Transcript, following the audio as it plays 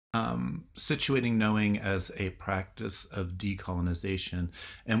Situating Knowing as a Practice of Decolonization.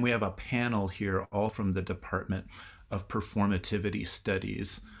 And we have a panel here, all from the Department of Performativity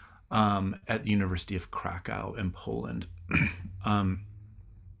Studies at the University of Krakow in Poland. um,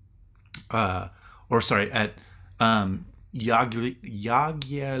 or sorry, at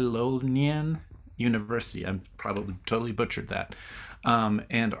Jagiellonian University. I'm probably totally butchered that.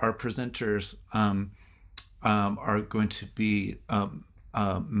 And our presenters are going to be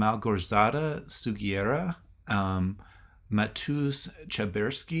Małgorzata Sugiera, Mateusz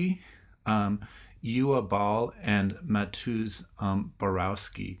Chaberski, Yua Bal, and Mateusz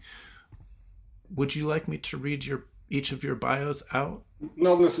Borowski. Would you like me to read each of your bios out?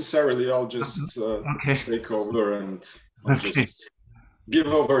 Not necessarily. I'll just okay. take over and I'll okay. just give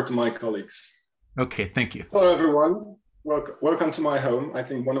over to my colleagues. Okay, thank you. Hello, everyone. Welcome to my home. I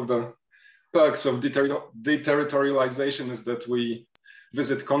think one of the perks of deterritorialization is that we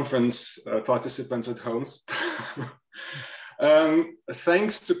visit conference participants at homes.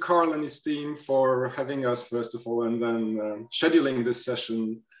 Thanks to Carl and his team for having us, first of all, and then scheduling this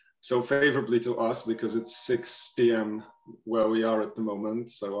session so favorably to us, because it's 6 p.m. where we are at the moment.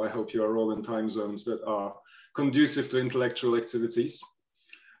 So I hope you are all in time zones that are conducive to intellectual activities.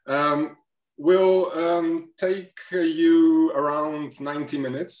 We'll take you around 90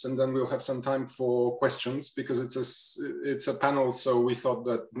 minutes, and then we'll have some time for questions, because it's a panel, so we thought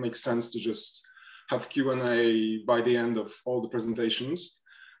that it makes sense to just have Q&A by the end of all the presentations.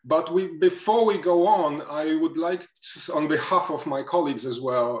 But before we go on, I would like to, on behalf of my colleagues as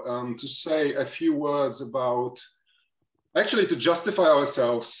well, to say a few words about, actually to justify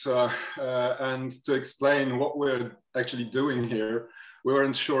ourselves and to explain what we're actually doing here. We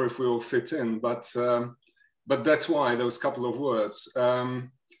weren't sure if we will fit in, but that's why those couple of words.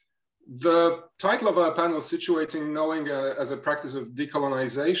 The title of our panel, Situating Knowing as a Practice of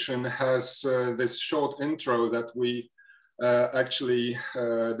Decolonization, has this short intro that we actually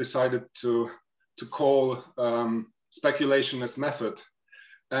decided to call Speculation as Method.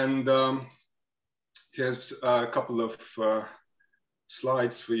 And here's a couple of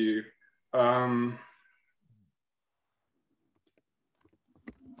slides for you.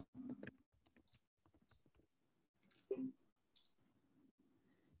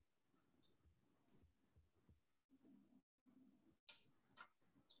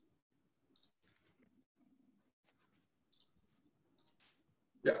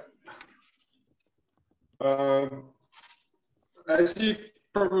 As you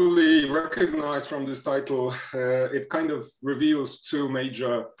probably recognize from this title, it kind of reveals two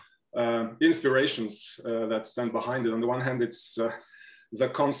major inspirations that stand behind it. On the one hand, it's the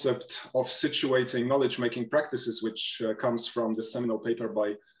concept of situating knowledge-making practices, which comes from the seminal paper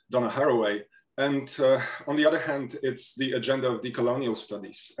by Donna Haraway. And on the other hand, it's the agenda of decolonial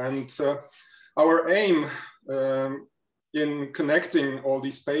studies. And our aim in connecting all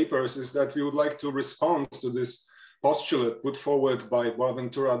these papers is that we would like to respond to this postulate put forward by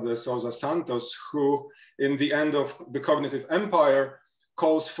Boaventura de Sousa Santos, who in the end of the Cognitive Empire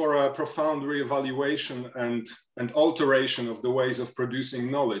calls for a profound reevaluation and alteration of the ways of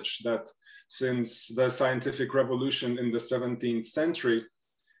producing knowledge that, since the scientific revolution in the 17th century,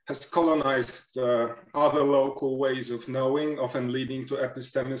 has colonized other local ways of knowing, often leading to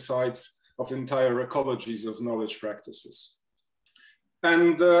epistemicides of entire ecologies of knowledge practices.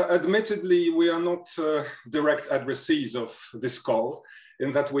 And admittedly, we are not direct adversaries of this call,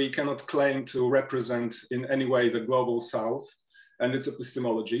 in that we cannot claim to represent in any way the global South and its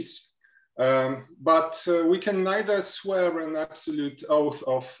epistemologies. But we can neither swear an absolute oath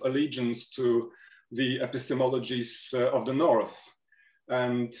of allegiance to the epistemologies of the North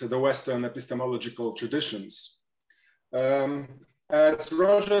and the Western epistemological traditions. As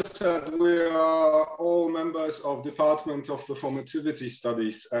Roger said, we are all members of the Department of Performativity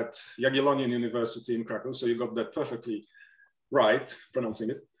Studies at Jagiellonian University in Kraków, so you got that perfectly right, pronouncing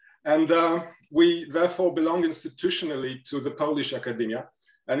it. And we therefore belong institutionally to the Polish academia,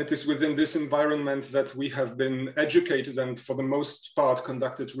 and it is within this environment that we have been educated and for the most part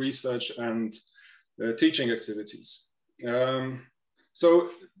conducted research and teaching activities. So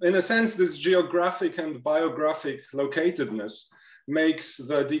in a sense, this geographic and biographic locatedness makes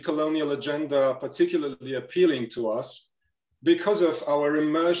the decolonial agenda particularly appealing to us because of our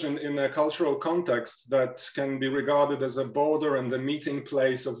immersion in a cultural context that can be regarded as a border and a meeting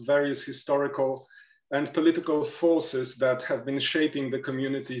place of various historical and political forces that have been shaping the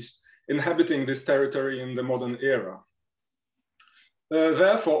communities inhabiting this territory in the modern era.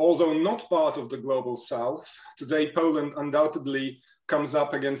 Therefore, although not part of the global South, today Poland undoubtedly comes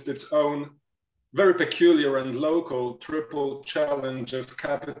up against its own very peculiar and local triple challenge of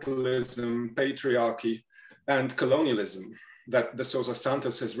capitalism, patriarchy, and colonialism that De Sousa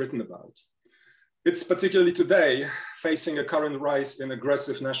Santos has written about. It's particularly today facing a current rise in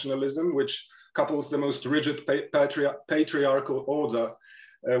aggressive nationalism, which couples the most rigid patriarchal order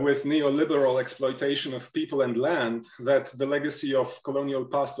with neoliberal exploitation of people and land, that the legacy of colonial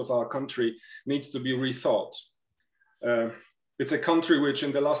past of our country needs to be rethought. It's a country which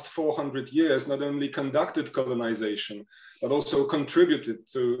in the last 400 years not only conducted colonization, but also contributed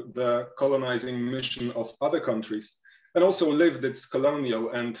to the colonizing mission of other countries, and also lived its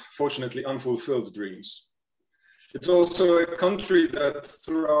colonial and fortunately unfulfilled dreams. It's also a country that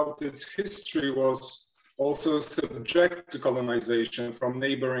throughout its history was also subject to colonization from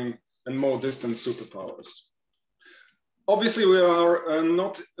neighboring and more distant superpowers. Obviously, we are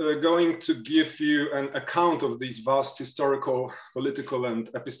not going to give you an account of these vast historical, political, and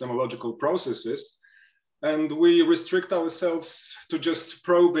epistemological processes, and we restrict ourselves to just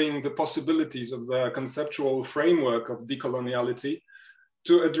probing the possibilities of the conceptual framework of decoloniality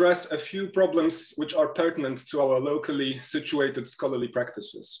to address a few problems which are pertinent to our locally situated scholarly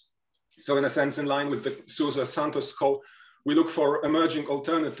practices. So in a sense, in line with the Sousa Santos call, we look for emerging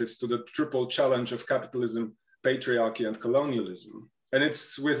alternatives to the triple challenge of capitalism, patriarchy, and colonialism. And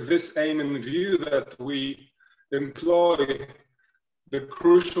it's with this aim in view that we employ the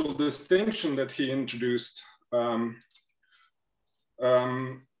crucial distinction that he introduced in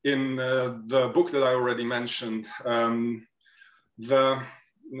the book that I already mentioned, the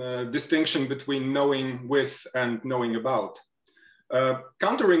distinction between knowing with and knowing about.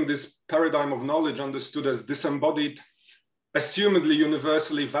 Countering this paradigm of knowledge understood as disembodied, assumedly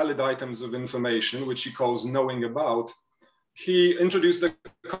universally valid items of information, which he calls knowing about, he introduced the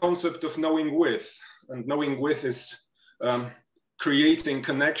concept of knowing with. And knowing with is creating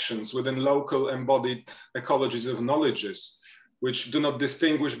connections within local embodied ecologies of knowledges, which do not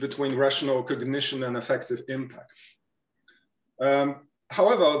distinguish between rational cognition and effective impact.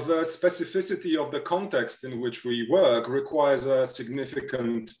 However, the specificity of the context in which we work requires a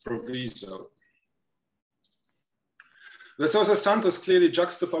significant proviso. De Sousa Santos clearly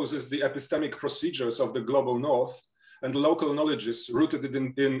juxtaposes the epistemic procedures of the global north and local knowledges rooted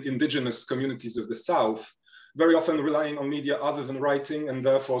in indigenous communities of the south, very often relying on media other than writing and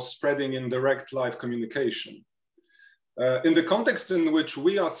therefore spreading in direct live communication. In the context in which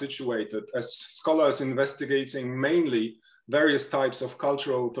we are situated as scholars investigating mainly various types of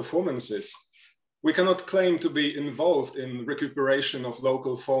cultural performances, we cannot claim to be involved in recuperation of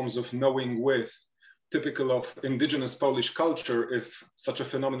local forms of knowing with, typical of indigenous Polish culture, if such a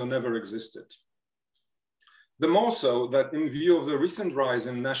phenomenon never existed. The more so that in view of the recent rise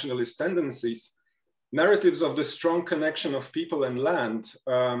in nationalist tendencies, narratives of the strong connection of people and land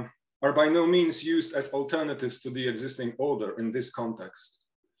are by no means used as alternatives to the existing order in this context.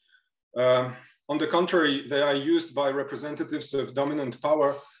 On the contrary, they are used by representatives of dominant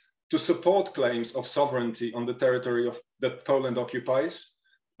power to support claims of sovereignty on the territory that Poland occupies,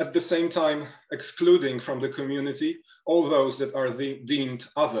 at the same time excluding from the community all those that are deemed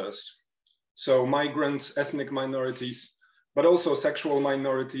others. So migrants, ethnic minorities, but also sexual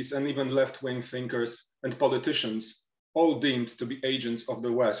minorities and even left-wing thinkers and politicians, all deemed to be agents of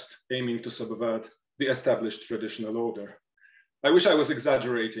the West aiming to subvert the established traditional order. I wish I was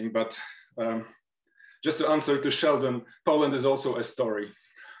exaggerating, but just to answer to Sheldon, Poland is also a story.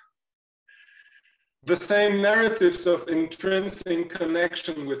 The same narratives of intrinsic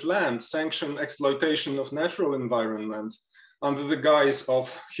connection with land sanction exploitation of natural environment under the guise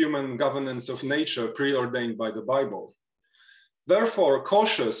of human governance of nature preordained by the Bible. Therefore,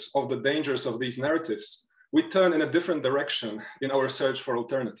 cautious of the dangers of these narratives, we turn in a different direction in our search for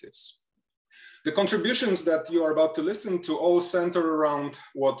alternatives. The contributions that you are about to listen to all center around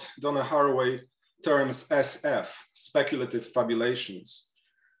what Donna Haraway terms SF, speculative fabulations,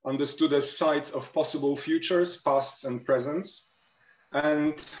 understood as sites of possible futures, pasts, and presents.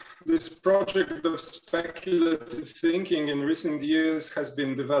 And this project of speculative thinking in recent years has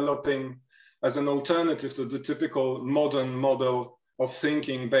been developing as an alternative to the typical modern model of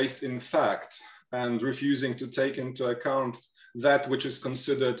thinking based in fact and refusing to take into account that which is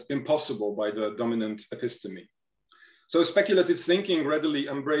considered impossible by the dominant episteme. So speculative thinking readily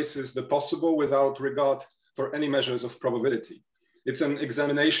embraces the possible without regard for any measures of probability. It's an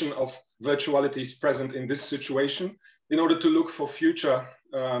examination of virtualities present in this situation in order to look for future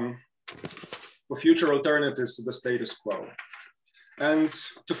alternatives to the status quo and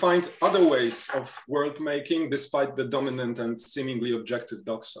to find other ways of world making despite the dominant and seemingly objective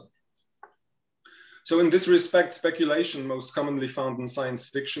doxa. So in this respect, speculation, most commonly found in science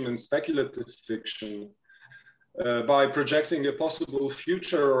fiction and speculative fiction, by projecting a possible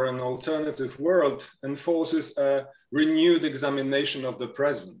future or an alternative world, enforces a renewed examination of the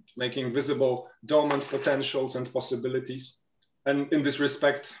present, making visible dormant potentials and possibilities. And in this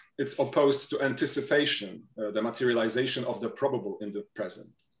respect, it's opposed to anticipation, the materialization of the probable in the present.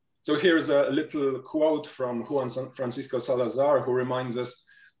 So here's a little quote from Juan Francisco Salazar, who reminds us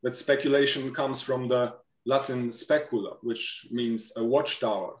that speculation comes from the Latin specula, which means a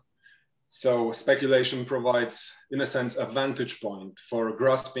watchtower. So speculation provides, in a sense, a vantage point for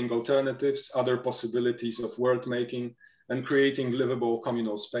grasping alternatives, other possibilities of world making, and creating livable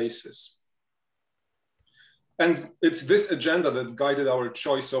communal spaces. And it's this agenda that guided our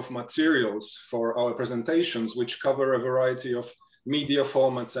choice of materials for our presentations, which cover a variety of media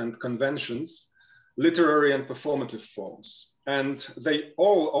formats and conventions, literary and performative forms. And they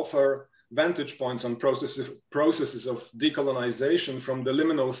all offer vantage points on processes of decolonization from the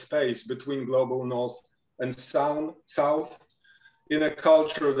liminal space between global north and south in a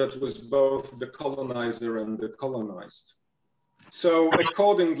culture that was both the colonizer and the colonized. So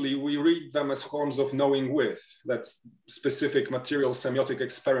accordingly, we read them as forms of knowing with, that's specific material semiotic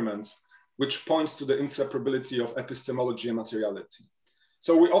experiments, which point to the inseparability of epistemology and materiality.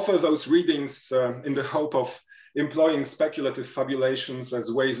 So we offer those readings in the hope of employing speculative fabulations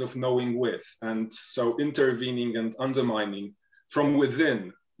as ways of knowing with, and so intervening and undermining from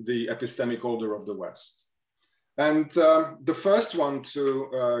within the epistemic order of the West. And the first one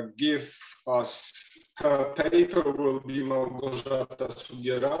to give us her paper will be Małgorzata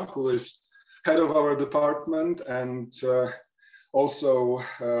Sugiera, who is head of our department and also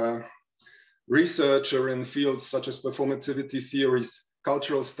researcher in fields such as performativity theories,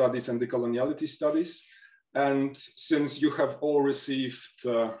 cultural studies, and decoloniality studies. And since you have all received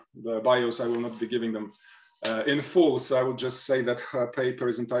the bios, I will not be giving them in full. So I will just say that her paper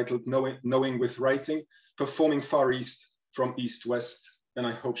is entitled Knowing with Writing, Performing Far East from East-West. And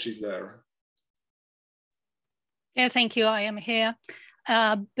I hope she's there. Yeah, thank you. I am here.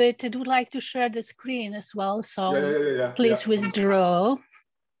 But I would like to share the screen as well. So please withdraw.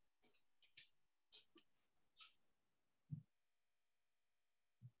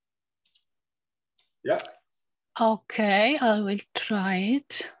 Yeah. Okay, I will try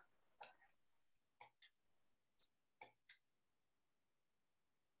it.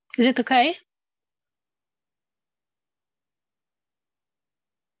 Is it okay?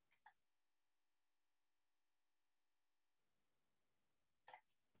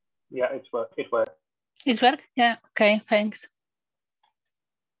 Yeah, it works. It works. It's work? Yeah, okay, thanks.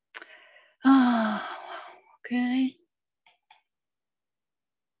 Okay.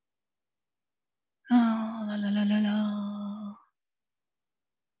 Oh, la, la, la, la, la.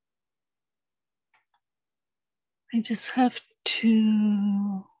 I just have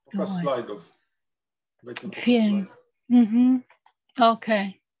to a slide of film. Mm-hmm.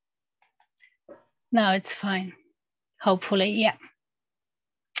 Okay. Now it's fine. Hopefully, yeah.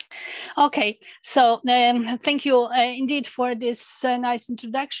 Okay, so thank you indeed for this nice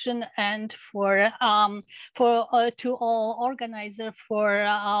introduction, and for to all organizers for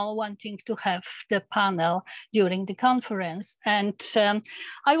wanting to have the panel during the conference. And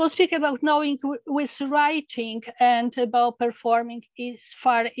I will speak about knowing with writing and about performing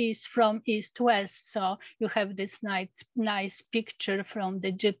far east from east-west. So you have this nice picture from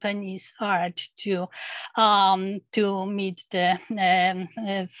the Japanese art to meet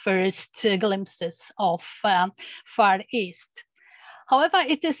the first glimpses of Far East. However,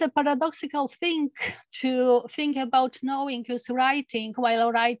 it is a paradoxical thing to think about knowing with writing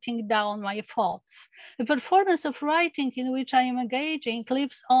while writing down my thoughts. The performance of writing in which I am engaging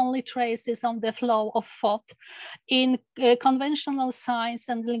leaves only traces on the flow of thought in conventional science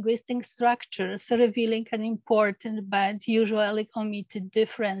and linguistic structures, revealing an important but usually omitted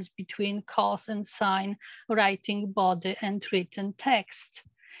difference between cause and sign, writing body, and written text.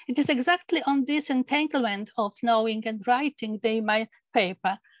 It is exactly on this entanglement of knowing and writing that my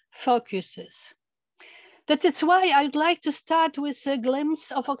paper focuses. That is why I would like to start with a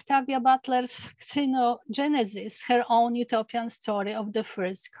glimpse of Octavia Butler's Xenogenesis, her own utopian story of the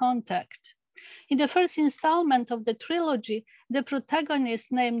first contact. In the first installment of the trilogy, the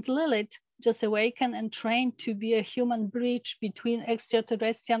protagonist named Lilith, just awakened and trained to be a human bridge between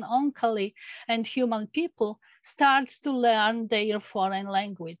extraterrestrial oncology and human people, starts to learn their foreign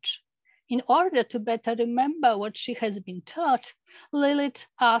language. In order to better remember what she has been taught, Lilith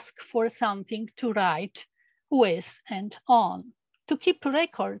asks for something to write with and on. To keep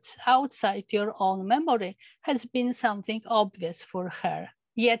records outside your own memory has been something obvious for her.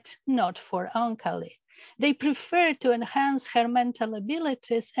 yet not for Oankali. They prefer to enhance her mental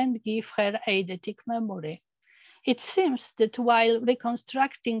abilities and give her eidetic memory. It seems that while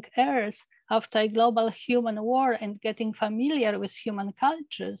reconstructing Earth after a global human war and getting familiar with human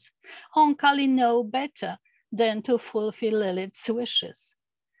cultures, Oankali know better than to fulfill Lilith's wishes.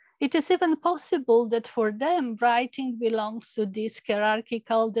 It is even possible that for them, writing belongs to these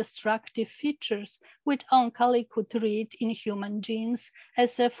hierarchical destructive features which Oankali could read in human genes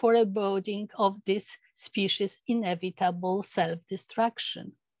as a foreboding of this species' inevitable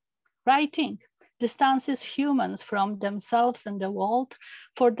self-destruction. Writing distances humans from themselves and the world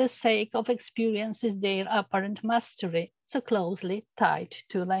for the sake of experiences their apparent mastery, so closely tied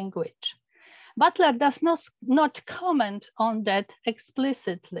to language. Butler does not comment on that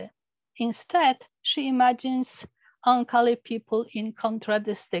explicitly. Instead, she imagines Oankali people in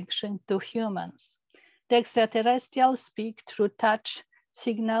contradistinction to humans. The extraterrestrials speak through touch,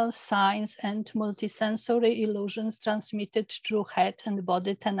 signals, signs, and multisensory illusions transmitted through head and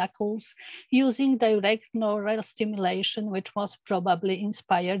body tentacles using direct neural stimulation, which was probably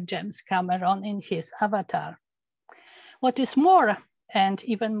inspired James Cameron in his Avatar. What is more, and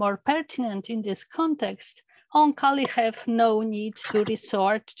even more pertinent in this context, Oankali have no need to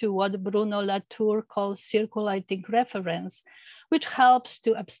resort to what Bruno Latour calls circulating reference, which helps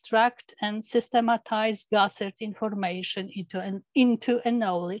to abstract and systematize gathered information into a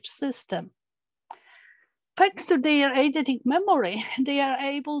knowledge system. Thanks to their eidetic memory, they are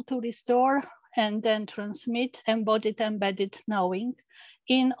able to restore and then transmit embodied embedded knowing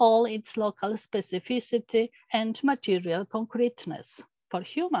in all its local specificity and material concreteness. For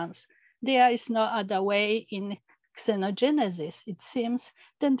humans, there is no other way in xenogenesis, it seems,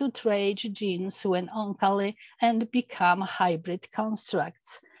 than to trade genes when Oankali and become hybrid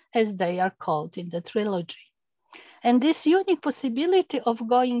constructs, as they are called in the trilogy. And this unique possibility of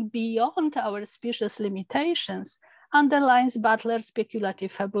going beyond our species' limitations underlines Butler's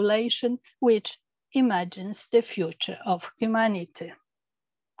speculative fabulation, which imagines the future of humanity.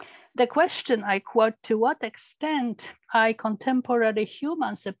 The question, I quote, to what extent are contemporary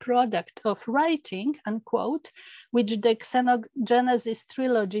humans a product of writing, unquote, which the Xenogenesis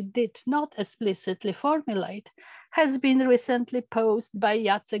trilogy did not explicitly formulate, has been recently posed by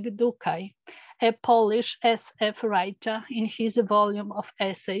Jacek Dukaj, a Polish SF writer, in his volume of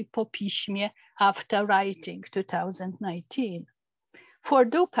essay Po piśmie After Writing, 2019. For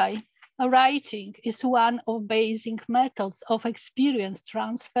Dukaj, writing is one of basic methods of experience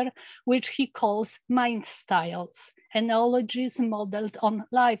transfer, which he calls mind styles, analogies modeled on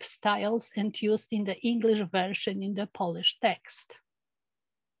lifestyles and used in the English version in the Polish text.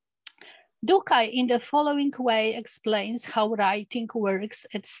 Dukaj in the following way explains how writing works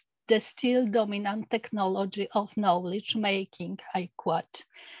at the still dominant technology of knowledge making, I quote.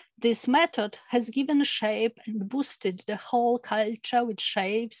 This method has given shape and boosted the whole culture, which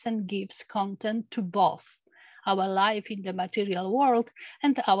shapes and gives content to both our life in the material world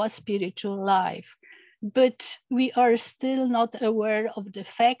and our spiritual life. But we are still not aware of the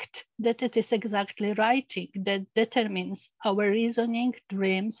fact that it is exactly writing that determines our reasoning,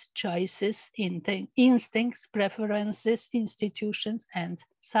 dreams, choices, instincts, preferences, institutions, and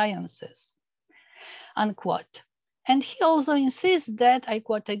sciences, unquote. And he also insists that, I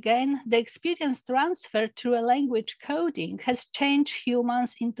quote again, the experience transfer through a language coding has changed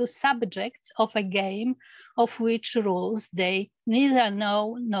humans into subjects of a game of which rules they neither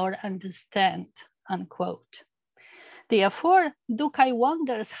know nor understand, unquote. Therefore, Dukaj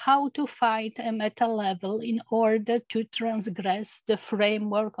wonders how to find a meta level in order to transgress the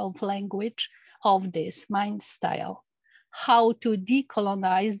framework of language of this mind style. How to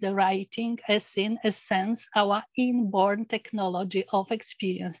decolonize the writing as in a sense our inborn technology of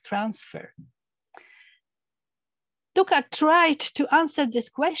experience transfer. Dukaj tried to answer these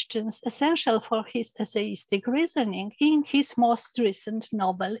questions essential for his essayistic reasoning in his most recent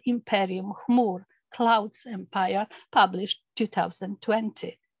novel, Imperium Chmur, Cloud's Empire, published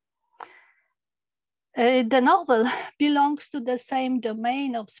 2020. The novel belongs to the same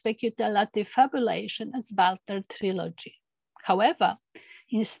domain of speculative fabulation as Butler trilogy. However,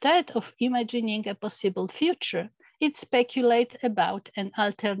 instead of imagining a possible future, it speculates about an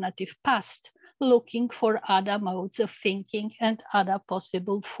alternative past, looking for other modes of thinking and other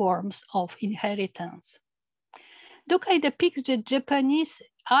possible forms of inheritance. Dukaj depicts the Japanese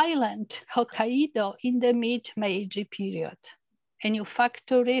island Hokkaido in the mid-Meiji period. A new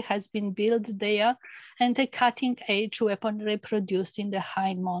factory has been built there and a cutting-edge weaponry produced in the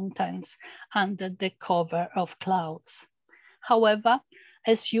high mountains under the cover of clouds. However,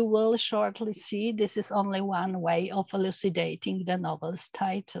 As you will shortly see, this is only one way of elucidating the novel's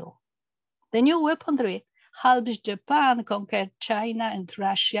title. The new weaponry helps Japan conquer China and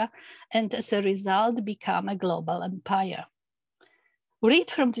Russia, and as a result, become a global empire.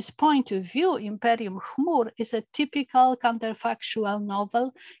 Read from this point of view, Imperium Chmur is a typical counterfactual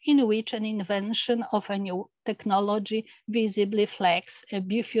novel in which an invention of a new technology visibly flags a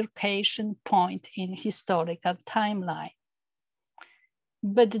bifurcation point in historical timeline.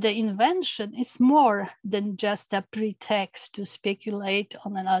 But the invention is more than just a pretext to speculate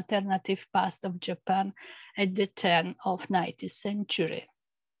on an alternative past of Japan at the turn of 19th century.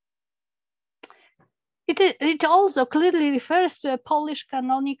 It also clearly refers to a Polish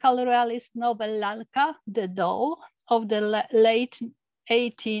canonical realist novel Lalka, the Doll, of the late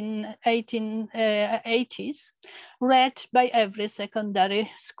 1880s, read by every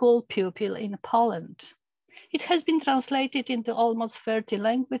secondary school pupil in Poland. It has been translated into almost 30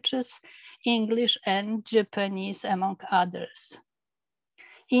 languages, English and Japanese among others.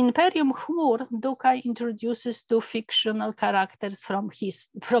 In Imperium Chmur, Dukaj introduces two fictional characters from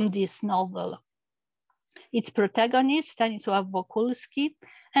this novel. Its protagonist, Stanisław Wokulski,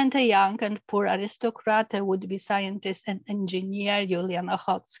 and a young and poor aristocrat, a would-be scientist and engineer, Julian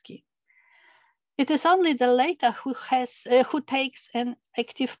Ochocki. It is only the latter who takes an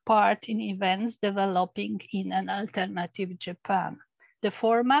active part in events developing in an alternative Japan. The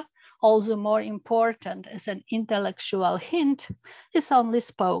former, also more important as an intellectual hint, is only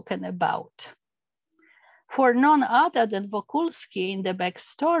spoken about. For none other than Wokulski in the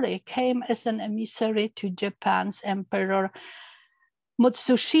backstory came as an emissary to Japan's Emperor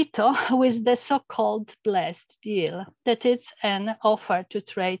Mutsushito with the so-called blessed deal, that is an offer to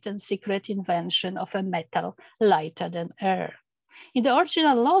trade and secret invention of a metal lighter than air. In the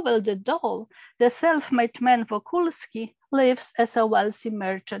original novel, The Doll, the self-made man Wokulski lives as a wealthy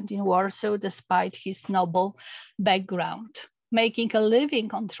merchant in Warsaw despite his noble background. Making a living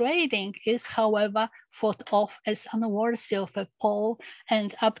on trading is, however, thought of as unworthy of a Pole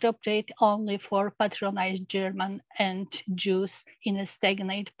and appropriate only for patronized German and Jews in a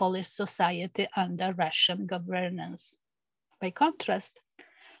stagnant Polish society under Russian governance. By contrast,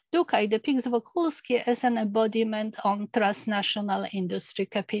 Dukaj depicts Wokulski as an embodiment on transnational industry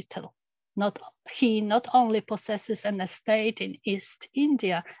capital. He not only possesses an estate in East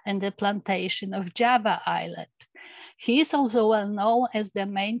India and a plantation of Java Island, he is also well known as the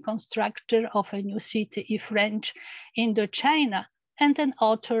main constructor of a new city in French Indochina and an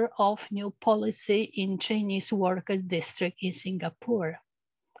author of new policy in Chinese worker district in Singapore.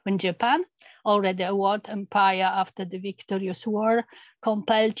 When Japan, already a world empire after the victorious war,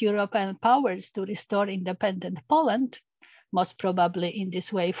 compelled European powers to restore independent Poland, most probably in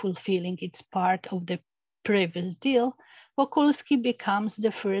this way fulfilling its part of the previous deal, Wokulski becomes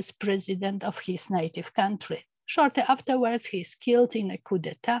the first president of his native country. Shortly afterwards, he is killed in a coup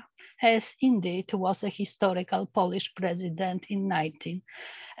d'etat, as indeed was a historical Polish president in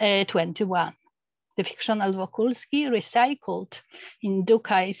 1921. The fictional Wokulski, recycled in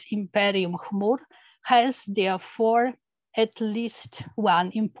Dukaj's Imperium Chmur, has therefore at least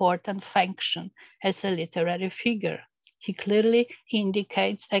one important function as a literary figure. He clearly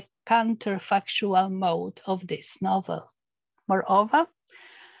indicates a counterfactual mode of this novel. Moreover,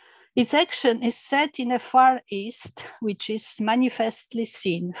 its action is set in a Far East, which is manifestly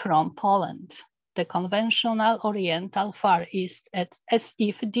seen from Poland, the conventional Oriental Far East as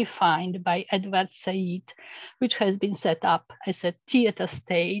if defined by Edward Said, which has been set up as a theater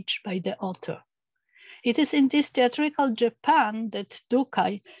stage by the author. It is in this theatrical Japan that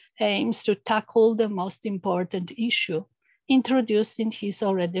Dukaj aims to tackle the most important issue, introduced in his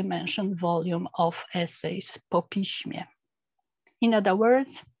already mentioned volume of essays, Po piśmie. In other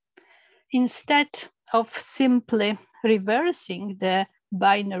words, instead of simply reversing the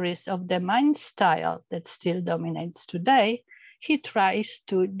binaries of the mind style that still dominates today, he tries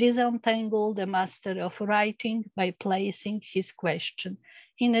to disentangle the mastery of writing by placing his question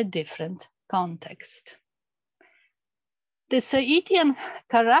in a different context. The Saidian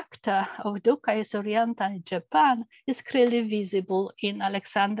character of Dukaj's Oriental Japan is clearly visible in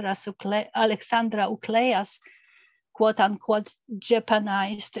Alexandra Ukleja's quote-unquote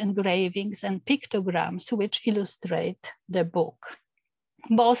Japanized engravings and pictograms which illustrate the book.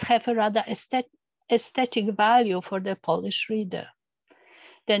 Both have a rather aesthetic value for the Polish reader.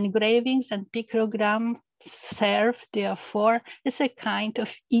 The engravings and pictograms serve, therefore, as a kind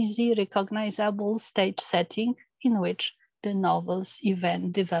of easy, recognizable stage setting in which the novel's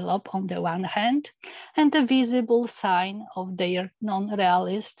events develop on the one hand, and a visible sign of their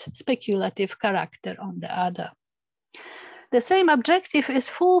non-realist, speculative character on the other. The same objective is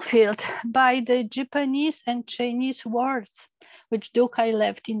fulfilled by the Japanese and Chinese words, which Dukai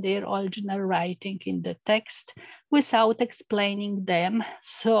left in their original writing in the text without explaining them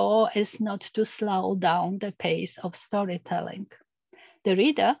so as not to slow down the pace of storytelling. The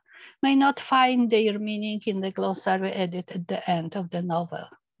reader may not find their meaning in the glossary edit at the end of the novel.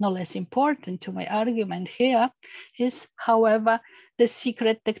 No less important to my argument here is, however, the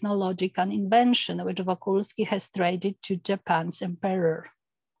secret technological invention which Wokulski has traded to Japan's emperor.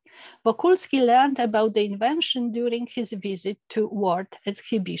 Wokulski learned about the invention during his visit to World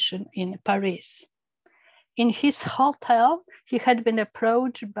Exhibition in Paris. In his hotel, he had been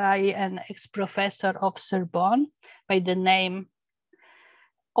approached by an ex-professor of Sorbonne by the name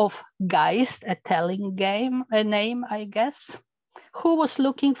of Geist, a telling name, I guess, who was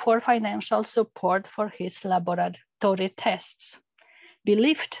looking for financial support for his laboratory tests.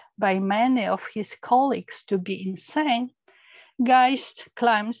 Believed by many of his colleagues to be insane, Geist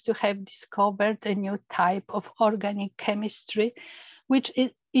claims to have discovered a new type of organic chemistry, which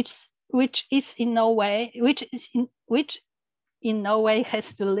in no way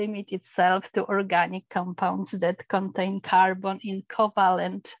has to limit itself to organic compounds that contain carbon in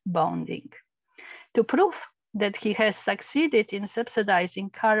covalent bonding. To prove that he has succeeded in subsidizing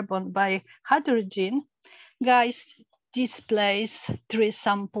carbon by hydrogen, Geist displays 3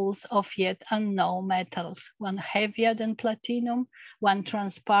 samples of yet unknown metals, one heavier than platinum, one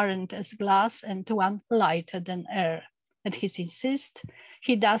transparent as glass, and one lighter than air. At his insist,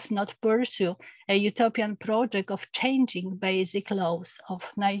 he does not pursue a utopian project of changing basic laws of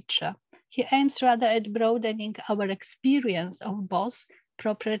nature. He aims rather at broadening our experience of both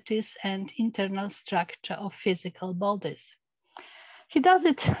properties and internal structure of physical bodies. He does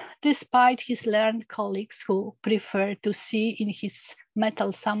it despite his learned colleagues who prefer to see in his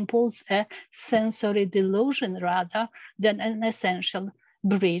metal samples a sensory delusion rather than an essential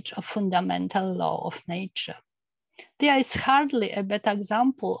breach of fundamental law of nature. There is hardly a better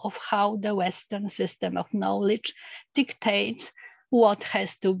example of how the Western system of knowledge dictates what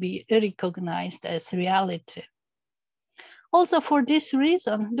has to be recognized as reality. Also for this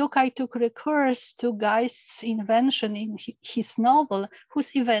reason, Dukai took recourse to Geist's invention in his novel,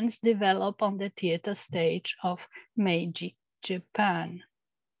 whose events develop on the theater stage of Meiji, Japan.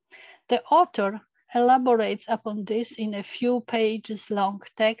 The author elaborates upon this in a few pages long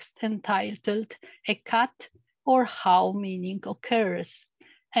text entitled A Cut or How Meaning Occurs,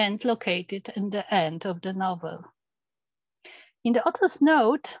 and located at the end of the novel. In the author's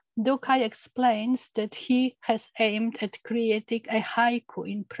note, Dukai explains that he has aimed at creating a haiku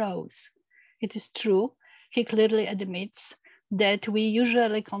in prose. It is true, he clearly admits that we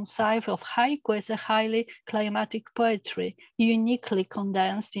usually conceive of haiku as a highly climatic poetry, uniquely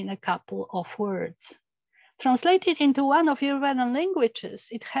condensed in a couple of words. Translated into one of European languages,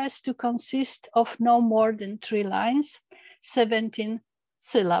 it has to consist of no more than 3 lines, 17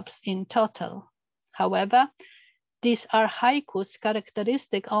 syllables in total. However, these are haikus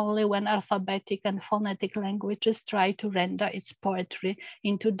characteristic only when alphabetic and phonetic languages try to render its poetry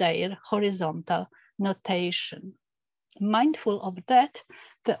into their horizontal notation. Mindful of that,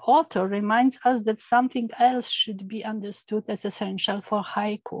 the author reminds us that something else should be understood as essential for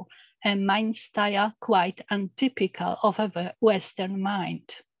haiku, a mind style quite untypical of a Western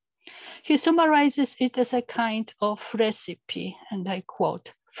mind. He summarizes it as a kind of recipe, and I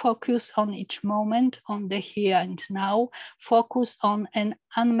quote, "Focus on each moment, on the here and now, focus on an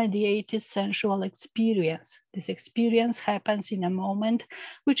unmediated sensual experience. This experience happens in a moment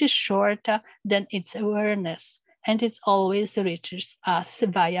which is shorter than its awareness, and it always reaches us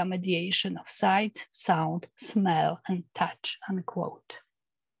via mediation of sight, sound, smell, and touch," unquote.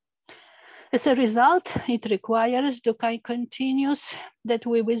 As a result, it requires, Dukai continues, that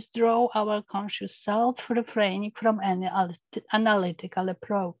we withdraw our conscious self, refraining from any analytical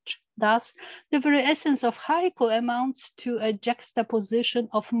approach. Thus, the very essence of haiku amounts to a juxtaposition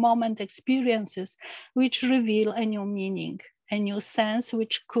of moment experiences which reveal a new meaning, a new sense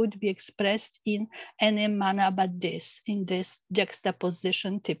which could be expressed in any manner but this, in this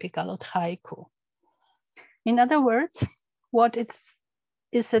juxtaposition typical of haiku. In other words, what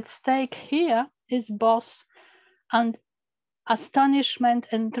is at stake here is both an astonishment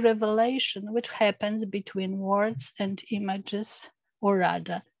and revelation which happens between words and images, or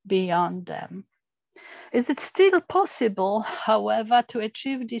rather beyond them. Is it still possible, however, to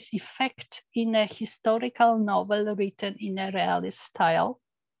achieve this effect in a historical novel written in a realist style?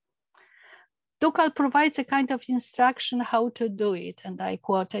 Dukai provides a kind of instruction how to do it, and I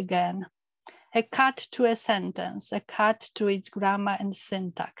quote again, "A cut to a sentence, a cut to its grammar and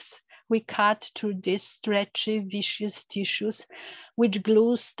syntax, We cut through these stretchy, vicious tissues which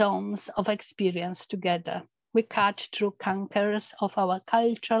glue stones of experience together. We cut through cankers of our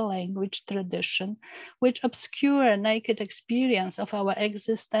culture, language, tradition, which obscure naked experience of our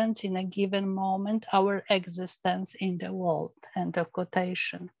existence in a given moment, our existence in the world. End of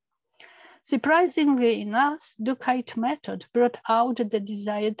quotation. Surprisingly enough, Ducite method brought out the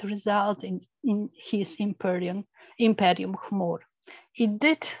desired result in his Imperium Chmur. It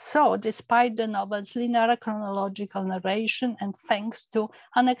did so despite the novel's linear chronological narration and thanks to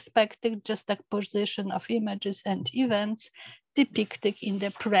unexpected juxtaposition of images and events depicted in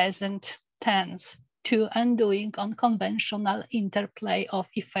the present tense, to undoing unconventional interplay of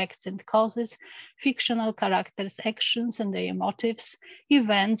effects and causes, fictional characters' actions and their motives,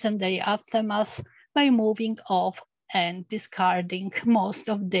 events and their aftermath, by moving off and discarding most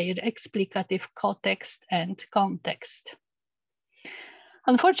of their explicative context and context.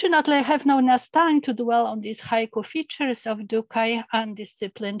 Unfortunately, I have not enough time to dwell on these haiku features of Ducai's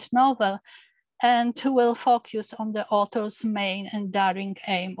undisciplined novel, and will focus on the author's main and daring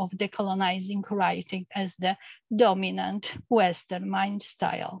aim of decolonizing writing as the dominant Western mind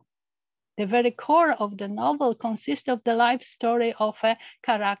style. The very core of the novel consists of the life story of a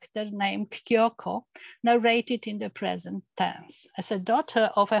character named Kyoko, narrated in the present tense. As a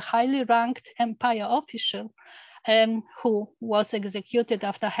daughter of a highly ranked empire official, who was executed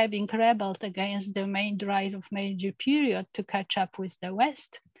after having rebelled against the main drive of Meiji period to catch up with the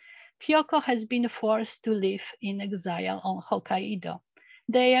West, Kyoko has been forced to live in exile on Hokkaido.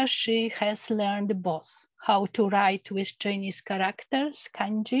 There she has learned both how to write with Chinese characters,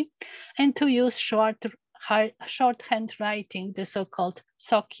 kanji, and to use shorthand writing, the so-called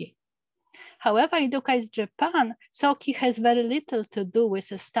soki. However, in Ducai's Japan, soki has very little to do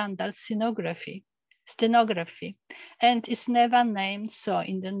with a standard stenography, and is never named so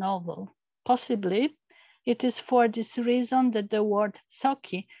in the novel. Possibly, it is for this reason that the word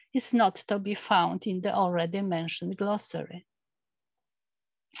soki is not to be found in the already mentioned glossary.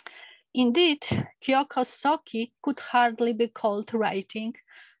 Indeed, Kyoko's soki could hardly be called writing,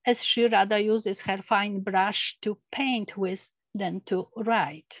 as she rather uses her fine brush to paint with than to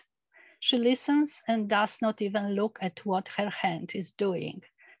write. She listens and does not even look at what her hand is doing.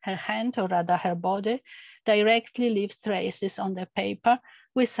 Her hand, or rather her body, directly leaves traces on the paper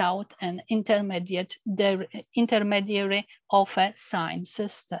without an intermediary of a sign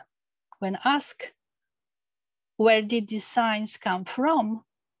system. When asked, where did these signs come from?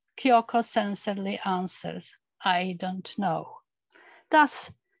 Kyoko sincerely answers, I don't know.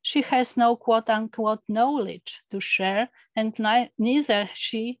 Thus, she has no quote-unquote knowledge to share, and neither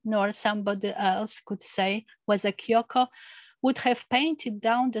she nor somebody else could say whether Kyoko would have painted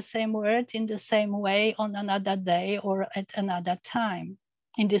down the same word in the same way on another day or at another time.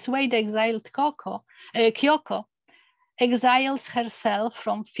 In this way, the exiled Kyoko exiles herself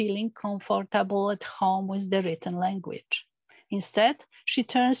from feeling comfortable at home with the written language. Instead, she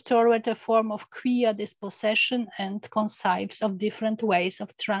turns toward a form of quia dispossession and conceives of different ways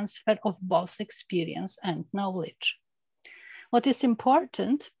of transfer of both experience and knowledge. What is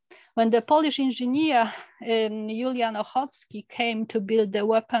important, when the Polish engineer Julian Ochocki came to build the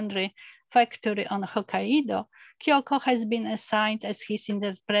weaponry factory on Hokkaido, Kyoko has been assigned as his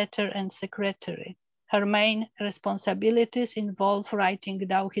interpreter and secretary. Her main responsibilities involve writing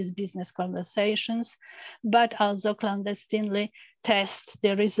down his business conversations, but also clandestinely tests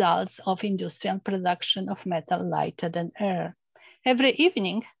the results of industrial production of metal lighter than air. Every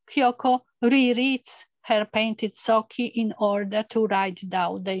evening, Kyoko rereads her painted soki in order to write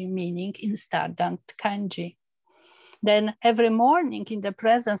down their meaning in standard kanji. Then every morning, in the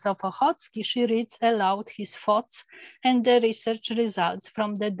presence of Ochocki, she reads aloud his thoughts and the research results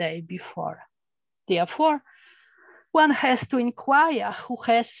from the day before. Therefore, one has to inquire who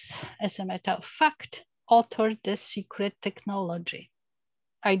has, as a matter of fact, authored the secret technology.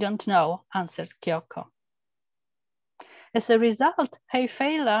 I don't know, answered Kyoko. As a result, her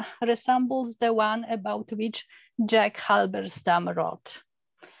failure resembles the one about which Jack Halberstam wrote.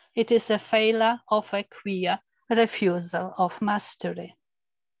 It is a failure of a queer refusal of mastery.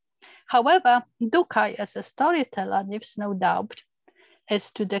 However, Ducai as a storyteller leaves no doubt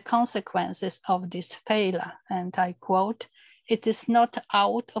as to the consequences of this failure, and I quote, "It is not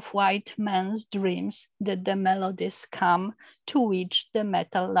out of white man's dreams that the melodies come to which the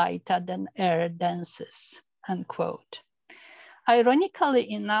metal lighter than air dances," unquote.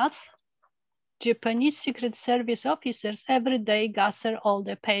 Ironically enough, Japanese Secret Service officers every day gather all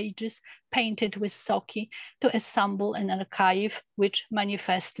the pages painted with soki to assemble an archive which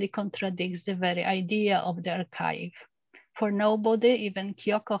manifestly contradicts the very idea of the archive. for nobody, even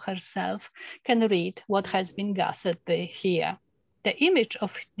Kyoko herself, can read what has been gathered here. The image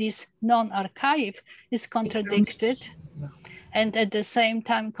of this non-archive is contradicted and at the same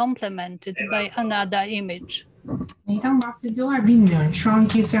time complemented by another image. Neyden bahsediyorlar bilmiyorum. Şu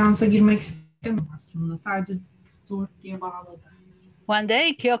anki seansa girmek istemem aslında. Sadece zor diye bağladı. One day,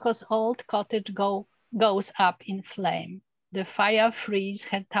 Kyoko's old cottage goes up in flame. The fire frees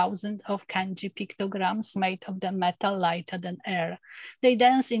her thousands of kanji pictograms made of the metal lighter than air. They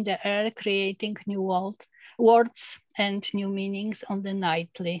dance in the air, creating new words and new meanings on the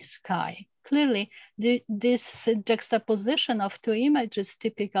nightly sky. Clearly, this juxtaposition of two images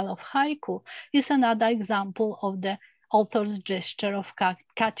typical of haiku is another example of the author's gesture of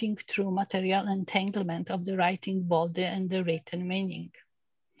cutting through material entanglement of the writing body and the written meaning.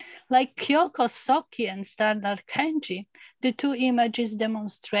 Like Kyoko's Soki and standard kanji, the two images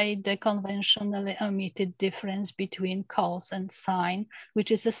demonstrate the conventionally omitted difference between cause and sign,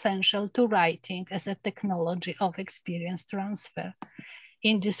 which is essential to writing as a technology of experience transfer.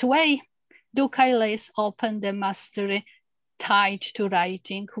 In this way, Dukai lays open the mastery tied to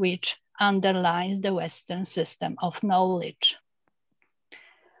writing, which underlines the Western system of knowledge.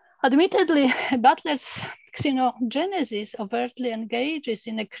 Admittedly, Butler's xenogenesis overtly engages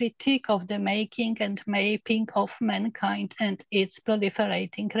in a critique of the making and mapping of mankind and its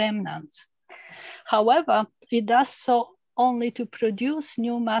proliferating remnants. However, it does so only to produce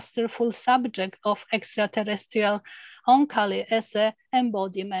new masterful subject of extraterrestrial oncally as an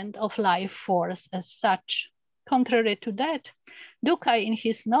embodiment of life force as such. Contrary to that, Dukai in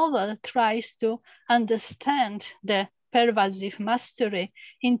his novel tries to understand the pervasive mastery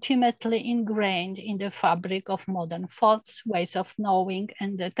intimately ingrained in the fabric of modern thoughts, ways of knowing,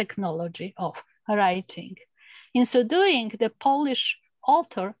 and the technology of writing. In so doing, the Polish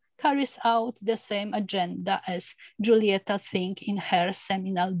author carries out the same agenda as Julieta Think in her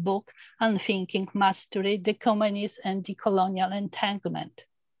seminal book, Unthinking Mastery, Decommunism and Decolonial Entanglement.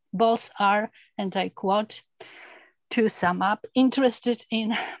 Both are, and I quote, to sum up, interested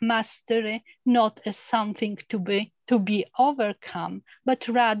in mastery not as something to be overcome, but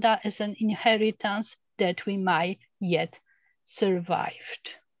rather as an inheritance that we might yet survive.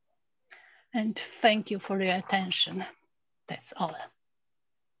 And thank you for your attention. That's all.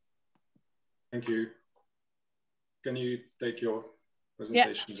 Thank you. Can you take your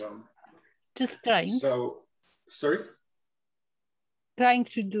presentation down? Just trying. So, sorry? Trying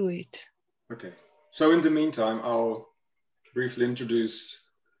to do it. Okay. So in the meantime, I'll briefly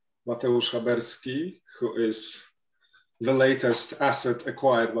introduce Mateusz Chaberski, who is the latest asset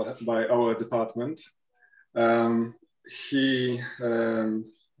acquired by our department. He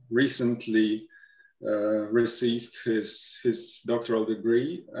recently received his doctoral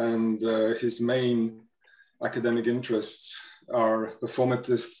degree, and his main academic interests are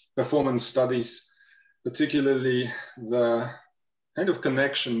performance studies, particularly the kind of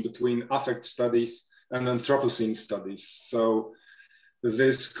connection between affect studies and Anthropocene studies. So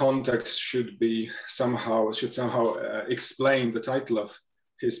this context should somehow explain the title of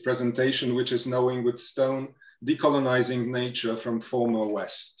his presentation, which is Knowing with Stone, Decolonizing Nature from Former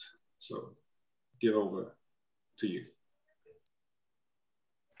West. So give over to you.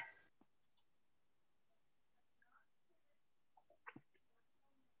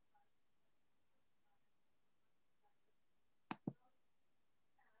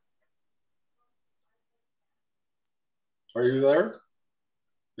 Are you there?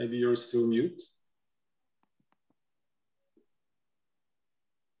 Maybe you're still mute.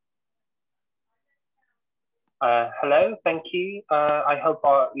 Hello, thank you. I hope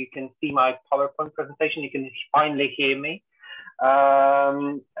you can see my PowerPoint presentation. You can finally hear me.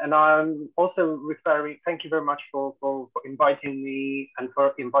 And I'm also thank you very much for inviting me and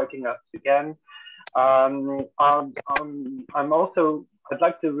for inviting us again. I'd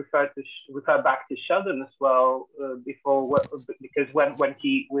like to refer back to Sheldon as well because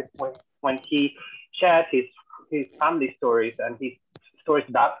when he shared his family stories and his stories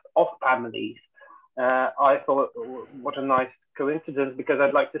of families, I thought what a nice coincidence, because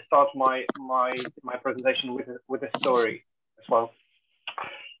I'd like to start my presentation with a story as well.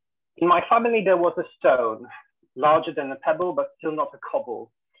 In my family there was a stone larger than a pebble, but still not a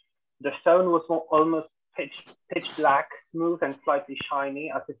cobble. The stone was almost pitch black, smooth and slightly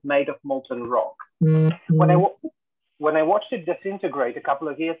shiny, as if made of molten rock. When I watched it disintegrate a couple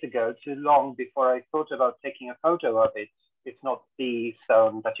of years ago, too long before I thought about taking a photo of it, it's not the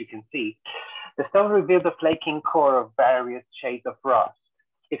stone that you can see. The stone revealed a flaking core of various shades of rust.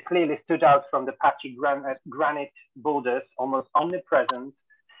 It clearly stood out from the patchy granite boulders, almost omnipresent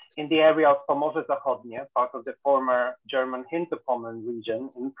in the area of Pomorze Zachodnie, part of the former German Hinterpommern region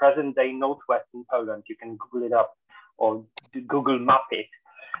in present-day northwestern Poland. You can Google it up or Google map it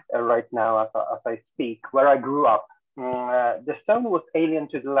right now as I speak, where I grew up. The stone was alien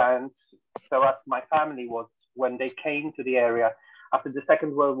to the land, so as my family was when they came to the area after the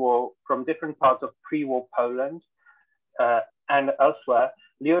Second World War from different parts of pre-war Poland and elsewhere,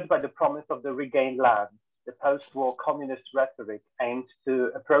 lured by the promise of the regained land. The post-war communist rhetoric aimed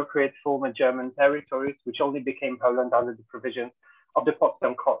to appropriate former German territories, which only became Poland under the provisions of the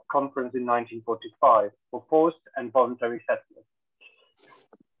Potsdam Conference in 1945 for forced and voluntary settlers.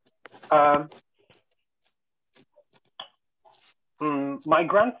 My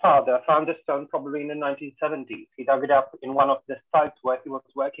grandfather found the stone probably in the 1970s. He dug it up in one of the sites where he was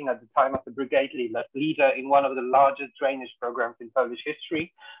working at the time as a brigade leader in one of the largest drainage programs in Polish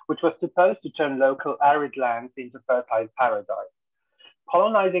history, which was supposed to turn local arid lands into fertile paradise.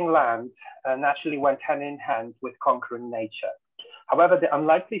 Colonizing land naturally went hand in hand with conquering nature. However, the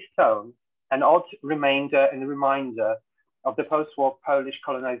unlikely stone, an odd reminder of the post-war Polish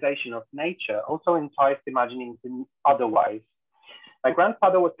colonization of nature, also enticed imagining otherwise. My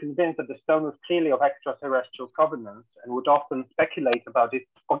grandfather was convinced that the stone was clearly of extraterrestrial provenance and would often speculate about its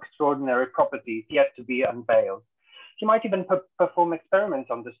extraordinary properties yet to be unveiled. He might even perform experiments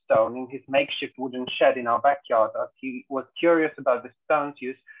on the stone in his makeshift wooden shed in our backyard, as he was curious about the stone's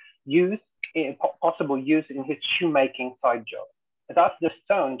possible use in his shoemaking side job. Thus, the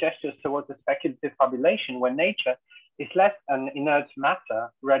stone gestures towards a speculative fabulation where nature is less an inert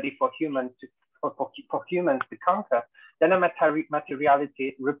matter ready for humans to conquer than a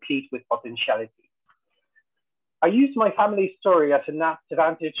materiality replete with potentiality. I use my family story as an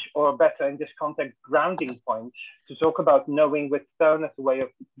advantage, or better in this context, grounding point, to talk about knowing with stone as a way of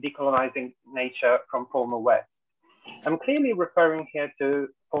decolonizing nature from former West. I'm clearly referring here to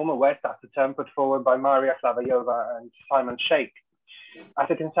former West as a term put forward by Maria Slavojova and Simon Sheikh as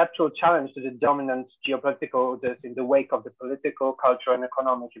a conceptual challenge to the dominant geopolitical orders in the wake of the political, cultural, and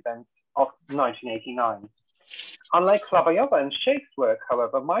economic events of 1989. Unlike Slavojova and Sheikh's work,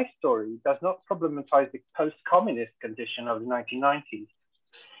 however, my story does not problematize the post-communist condition of the 1990s.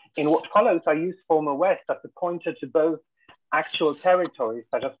 In what follows, I use former West as a pointer to both actual territories,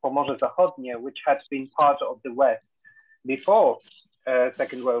 such as Pomorze Zachodnie, which had been part of the West before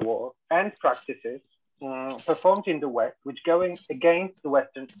Second World War, and practices performed in the West, which going against the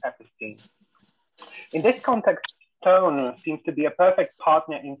Western episteme. In this context, stone seems to be a perfect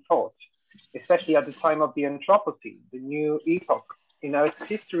partner in thought, especially at the time of the Anthropocene, the new epoch in Earth's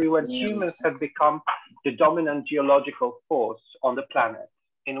history when humans have become the dominant geological force on the planet,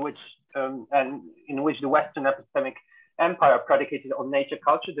 in which the Western epistemic empire predicated on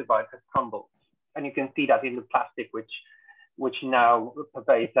nature-culture divide has crumbled. And you can see that in the plastic, which now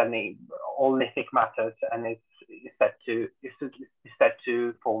pervades all lithic matters and is set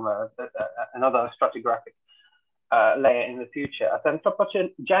to form another stratigraphic layer in the future. As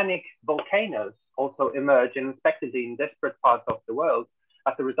anthropogenic volcanoes also emerge unexpectedly in disparate parts of the world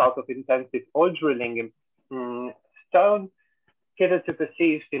as a result of intensive oil drilling, stone, hitherto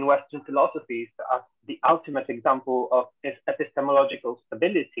perceived in Western philosophies as the ultimate example of epistemological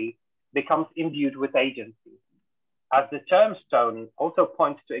stability, becomes imbued with agency. As the term stone also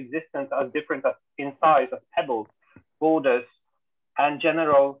points to existence as different in size as pebbles, boulders, and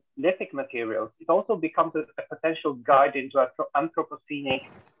general lithic materials, it also becomes a potential guide into an anthropocenic,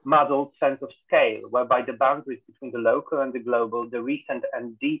 muddled sense of scale, whereby the boundaries between the local and the global, the recent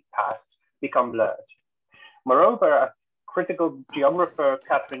and deep past, become blurred. Moreover, as critical geographer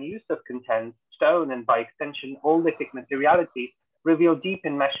Catherine Youssef contends, stone, and by extension all lithic materiality, reveal deep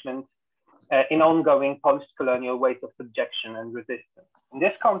enmeshment in ongoing post-colonial ways of subjection and resistance. In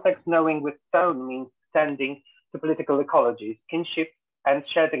this context, knowing with stone means tending to political ecologies, kinship, and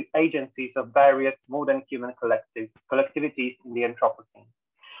shared agencies of various modern human collectivities in the Anthropocene.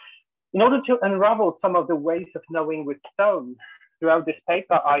 In order to unravel some of the ways of knowing with stone, throughout this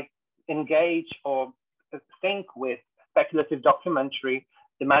paper, I engage or think with speculative documentary,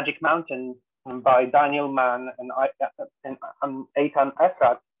 The Magic Mountain by Daniel Mann and Eitan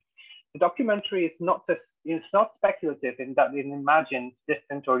Efrat. The documentary is not speculative in that it imagines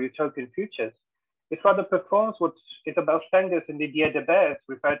distant or utopian futures. It rather performs what Isabel Stengers and Didier Debers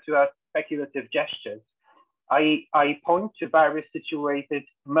referred to as speculative gestures. I point to various situated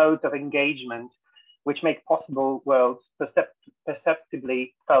modes of engagement which make possible worlds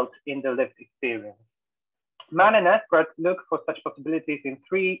perceptibly felt in the lived experience. Mann and Efrat look for such possibilities in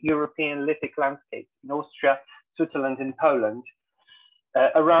 3 European lithic landscapes, in Austria, Switzerland, and Poland,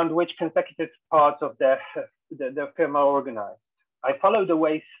 around which consecutive parts of their film are organized. I follow the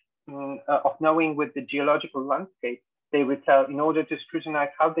ways of knowing with the geological landscape they retell in order to scrutinize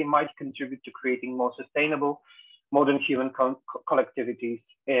how they might contribute to creating more sustainable modern human collectivities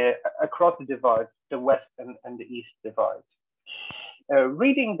across the divides, the West and the East divide.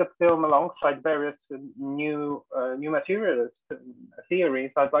 Reading the film alongside various new materialist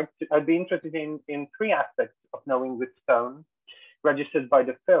theories, I'd be interested in three aspects of knowing with stone, registered by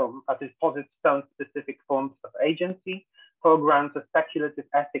the film, as it posits stone-specific forms of agency, foregrounds a speculative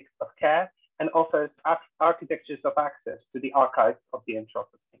ethics of care, and offers architectures of access to the archives of the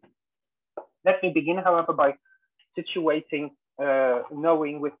Anthropocene. Let me begin, however, by situating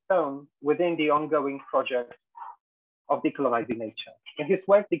knowing with stone within the ongoing project of decolonizing nature. In his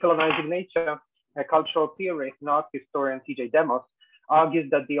work, Decolonizing Nature, a cultural theorist and art historian T.J. Demos argues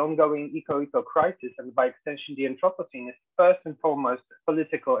that the ongoing eco-eco crisis, and by extension the Anthropocene, is first and foremost a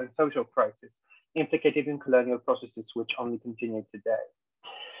political and social crisis implicated in colonial processes which only continue today.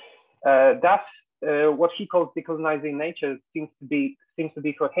 Thus, what he calls decolonizing nature seems to be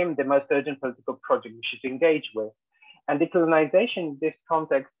for him the most urgent political project we should engage with. And decolonization in this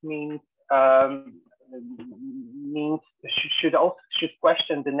context means should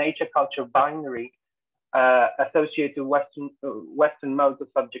question the nature-culture binary associated with Western modes of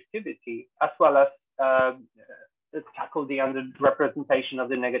subjectivity, as well as tackle the underrepresentation of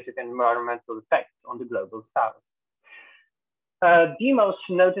the negative environmental effects on the global South. Demos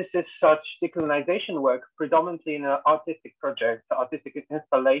notices such decolonization work predominantly in artistic projects, artistic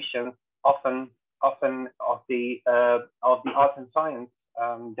installations, often of the art and science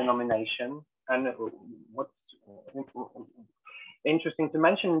denomination. And what's interesting to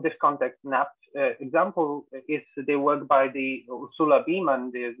mention in this context, an apt example is the work by the Ursula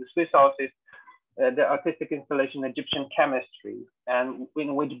Biemann, the Swiss artist, the artistic installation Egyptian Chemistry, and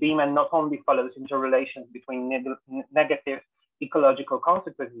in which Biemann not only follows interrelations between negative ecological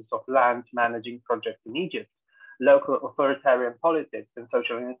consequences of land managing projects in Egypt, local authoritarian politics, and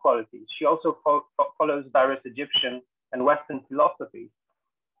social inequalities. She also follows various Egyptian and Western philosophies,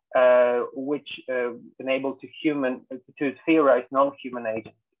 which enable to theorize non-human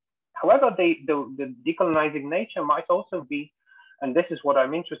agency. However, the decolonizing nature might also be, and this is what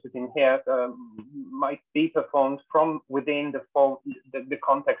I'm interested in here, might be performed from within the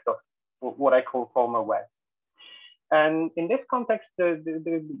context of what I call former West. And in this context, the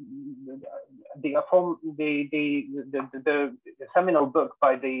seminal book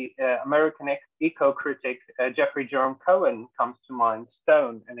by the American eco-critic Jeffrey Jerome Cohen comes to mind,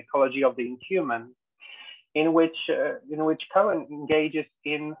 Stone, An Ecology of the Inhuman, in which Cohen engages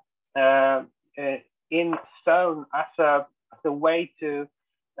in stone as a way to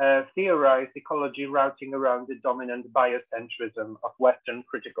theorize ecology routing around the dominant biocentrism of Western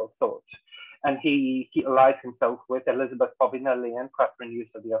critical thought. And he allies himself with Elizabeth Povinelli and Catherine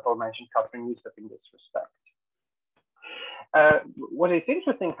Youssef, the aforementioned Catherine Youssef, in this respect. What is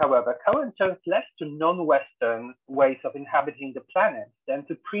interesting, however, Cohen turns less to non-Western ways of inhabiting the planet than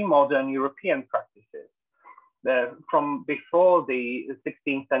to pre-modern European practices. From before the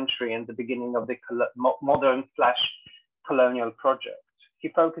 16th century and the beginning of the modern/colonial project. He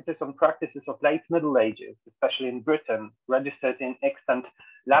focuses on practices of late Middle Ages, especially in Britain, registered in extant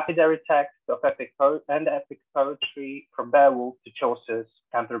lapidary texts of epic poetry, from Beowulf to Chaucer's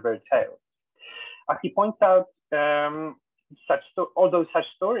Canterbury Tales. As he points out, although such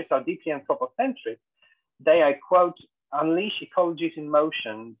stories are deeply anthropocentric, they, I quote, unleash ecologies in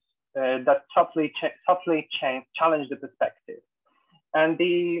motions that subtly challenge the perspective. And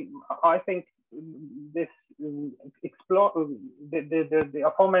I think this the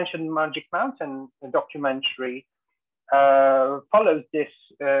aforementioned Magic Mountain documentary follows this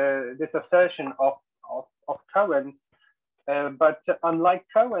assertion of Cohen, but unlike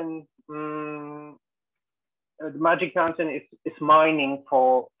Cohen, the Magic Mountain is mining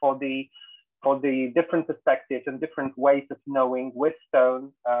for the different perspectives and different ways of knowing with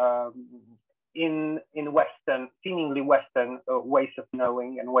stone in Western, seemingly Western ways of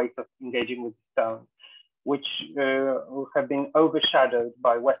knowing and ways of engaging with stone, which have been overshadowed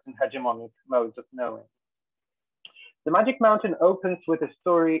by Western hegemonic modes of knowing. The Magic Mountain opens with a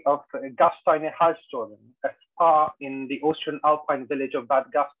story of Gasteine Heilstorben, a spa in the Austrian Alpine village of Bad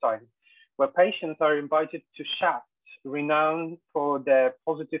Gastein, where patients are invited to shafts renowned for their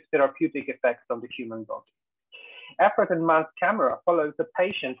positive therapeutic effects on the human body. Effort and Mann's camera follows the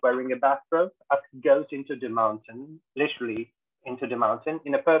patient wearing a bathrobe as he goes into the mountain, literally into the mountain,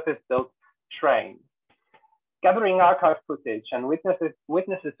 in a purpose-built train. Gathering archive footage and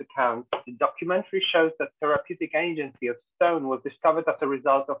witnesses' accounts, the documentary shows that therapeutic agency of stone was discovered as a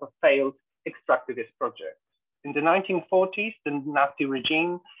result of a failed extractivist project. In the 1940s, the Nazi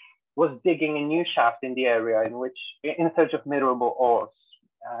regime was digging a new shaft in the area in search of minerable ores.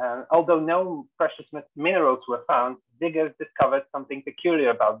 Although no precious minerals were found, diggers discovered something peculiar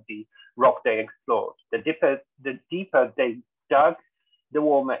about the rock they explored. The deeper they dug, the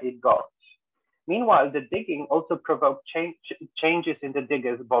warmer it got. Meanwhile, the digging also provoked changes in the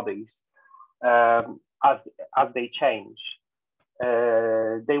diggers' bodies as they change.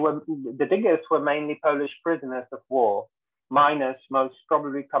 The diggers were mainly Polish prisoners of war, miners most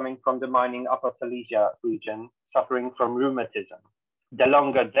probably coming from the mining Upper Silesia region, suffering from rheumatism. The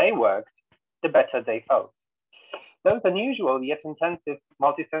longer they worked, the better they felt. Those unusual yet intensive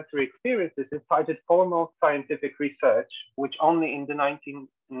multisensory experiences incited formal scientific research, which only in the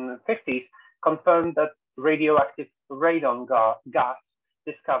 1950s confirmed that radioactive radon gas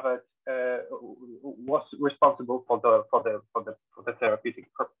discovered was responsible for the therapeutic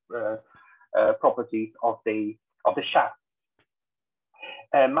properties of the shaft.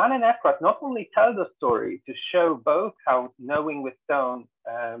 Mann and Efrat not only tell the story to show both how knowing with stone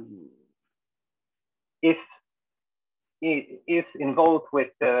is involved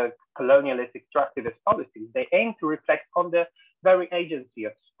with the colonialist extractivist policies, they aim to reflect on the very agency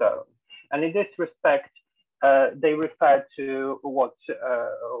of stone. And in this respect, they refer to what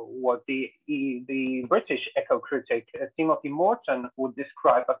the British eco-critic Timothy Morton would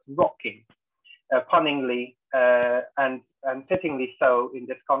describe as rocking, punningly and fittingly so in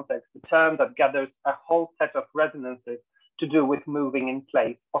this context, a term that gathers a whole set of resonances to do with moving in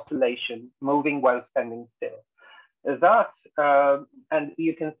place, oscillation, moving while standing still. Thus, and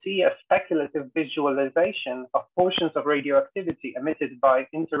you can see a speculative visualization of portions of radioactivity emitted by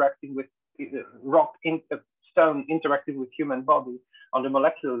interacting with stone interacting with human body on the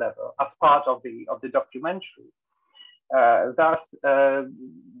molecular level as part of the documentary. Thus,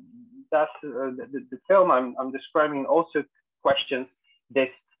 the film I'm describing also questions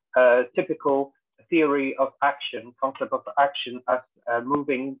this typical theory of action, concept of action as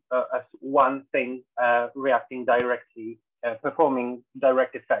moving as one thing, reacting directly, performing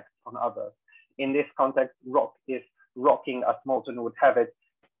direct effects on others. In this context, rock is rocking, as Morton would have it,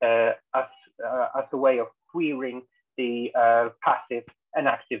 as a way of queering the passive and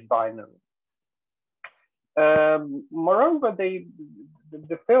active binary. Moreover, the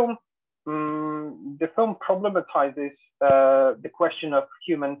film problematizes the question of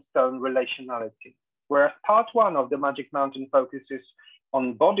human-stone relationality, whereas part one of the Magic Mountain focuses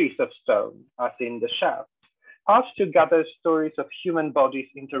on bodies of stone, as in the shaft. Part two gathers stories of human bodies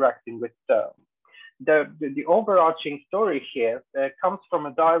interacting with stone. The overarching story here comes from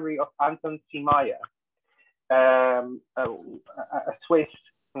a diary of Anton Zimayer, a Swiss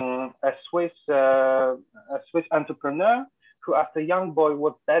entrepreneur who, as a young boy,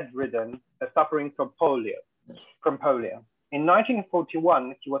 was bedridden, suffering from polio. In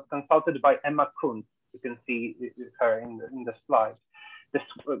 1941, he was consulted by Emma Kunz. You can see her in the slide.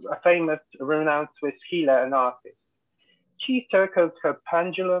 A famous, renowned Swiss healer and artist. She circled her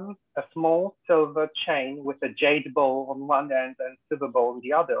pendulum, a small silver chain with a jade ball on one end and silver ball on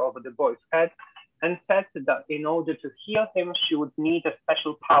the other, over the boy's head, and said that in order to heal him, she would need a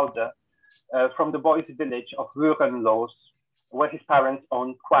special powder from the boy's village of Würenlos, where his parents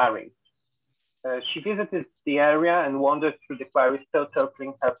owned quarries. She visited the area and wandered through the quarry, still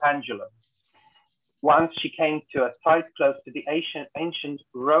circling her pendulum. Once she came to a site close to the ancient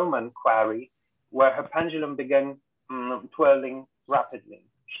Roman quarry, where her pendulum began twirling rapidly.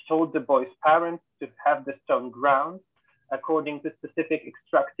 She told the boy's parents to have the stone ground according to specific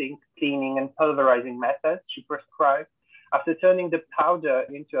extracting, cleaning, and pulverizing methods she prescribed. After turning the powder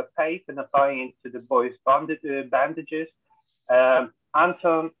into a paste and applying it to the boy's bandages,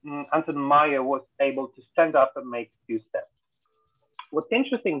 Anton Meyer was able to stand up and make a few steps. What's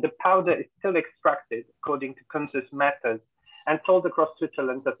interesting, the powder is still extracted according to Kunz's methods and sold across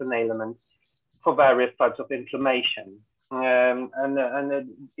Switzerland as an ailment for various types of inflammation. And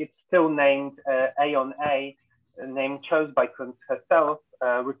it's still named A, a name chosen by Kunz herself,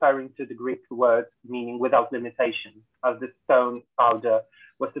 referring to the Greek word meaning without limitation, as the stone powder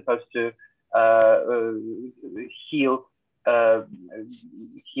was supposed to heal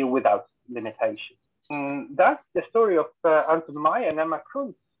without limitation. Thus, the story of Anton Meyer and Emma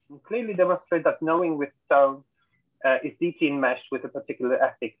Kunz clearly demonstrate that knowing with stone is deeply enmeshed with a particular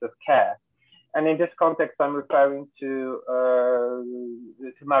ethics of care. And in this context, I'm referring to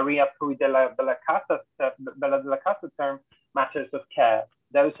Maria Puy de la Casa term, matters of care.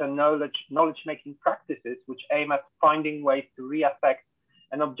 Those are knowledge-making practices which aim at finding ways to re-affect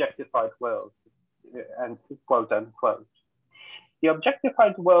an objectified world, and quote unquote. The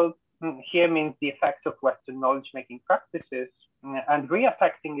objectified world here means the effects of Western knowledge-making practices and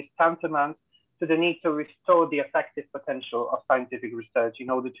reaffecting is tantamount to the need to restore the affective potential of scientific research in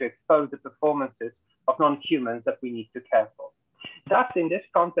order to expose the performances of non-humans that we need to care for. Thus, in this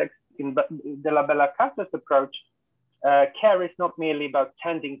context, in De la Bella Casa's approach, care is not merely about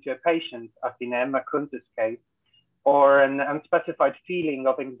tending to a patient, as in Emma Kunte's case, or an unspecified feeling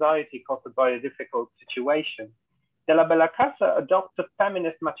of anxiety caused by a difficult situation. De la Bella Casa adopts a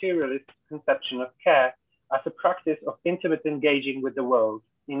feminist materialist conception of care as a practice of intimate engaging with the world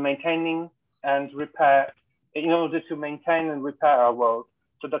in maintaining and repair, in order to maintain and repair our world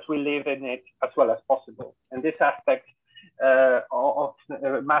so that we live in it as well as possible. And this aspect of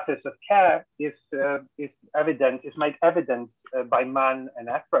matters of care is made evident by Man and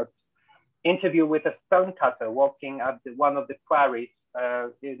Effort's interview with a stonecutter walking at one of the quarries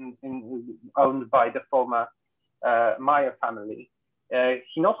owned by the former Meyer family.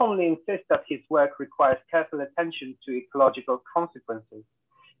 He not only insists that his work requires careful attention to ecological consequences.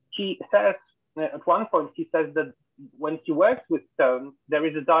 He says, at one point, he says that when he works with stone, there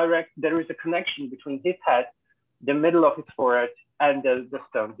is a connection between his head, the middle of his forehead, and the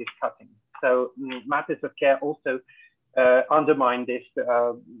stone he's cutting. So matters of care also undermine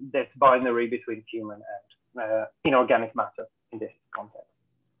this binary between human and inorganic matter in this context.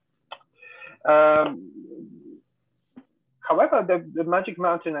 However, the Magic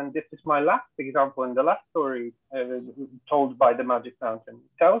Mountain, and this is my last example in the last story told by the Magic Mountain,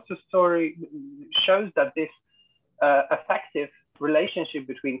 tells a story, shows that this effective relationship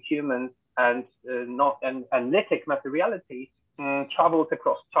between humans and analytic materiality travels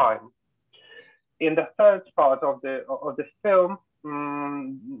across time. In the third part of the film,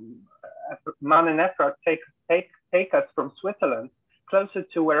 Man and Effort take us from Switzerland closer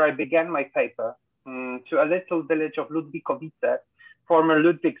to where I began my paper, to a little village of Ludwikowice, former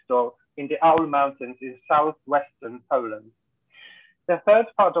Ludwigsdorf, in the Owl Mountains in southwestern Poland. The third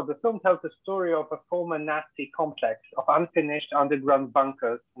part of the film tells the story of a former Nazi complex of unfinished underground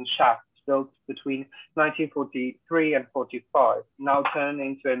bunkers and shafts built between 1943 and 45, now turned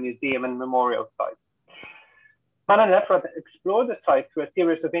into a museum and memorial site. Man and Effort explored the site through a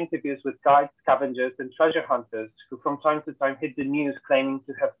series of interviews with guides, scavengers, and treasure hunters who from time to time hit the news claiming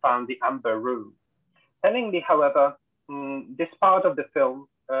to have found the Amber Room. Tellingly, however, this part of the film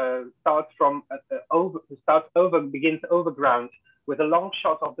begins overground with a long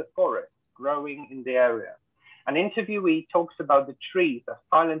shot of the forest growing in the area. An interviewee talks about the trees as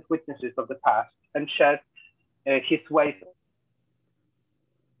silent witnesses of the past and shares his ways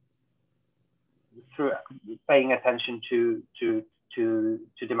through paying attention to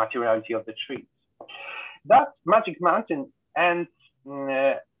the materiality of the trees. Thus, Magic Mountain ends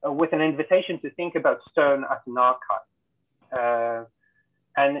with an invitation to think about stone as an archive.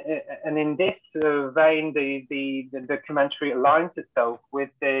 And in this vein, the documentary aligns itself with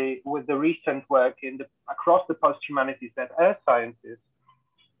the recent work across the post-humanities and earth sciences,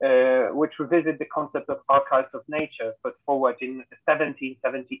 which revisit the concept of archives of nature put forward in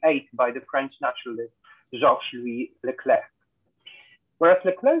 1778 by the French naturalist Georges-Louis Leclerc. Whereas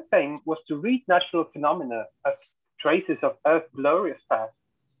Leclerc's aim was to read natural phenomena as traces of Earth's glorious past,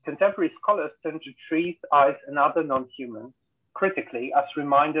 contemporary scholars turn to trees, ice, and other non-humans critically as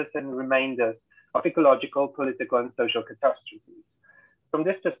reminders and remainders of ecological, political, and social catastrophes. From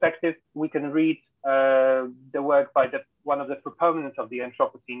this perspective, we can read the work by one of the proponents of the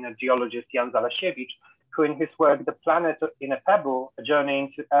Anthropocene, a geologist, Jan Zalasiewicz, who in his work, The Planet in a Pebble, A Journey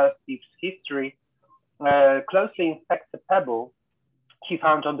into Earth's Deep History, closely inspects a pebble he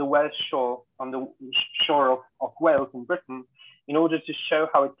found on the shore of Wales in Britain, in order to show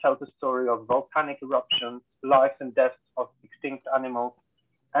how it tells the story of volcanic eruptions, lives and deaths of extinct animals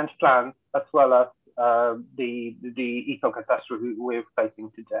and plants, as well as the eco-catastrophe we're facing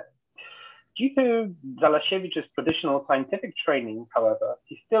today. Due to Zalasiewicz's traditional scientific training, however,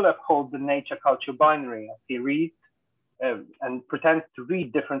 he still upholds the nature-culture binary as he reads and pretends to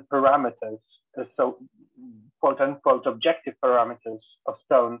read different parameters, so quote-unquote objective parameters of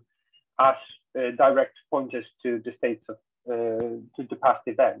stone as direct pointers to the states of to the past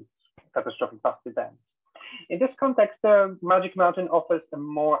events, catastrophic past events. In this context, Magic Mountain offers a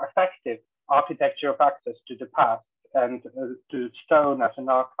more effective architecture of access to the past and to stone as an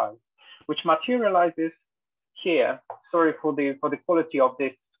archive, which materializes here. Sorry for the quality of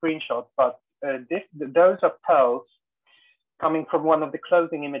this screenshot, but those are pearls coming from one of the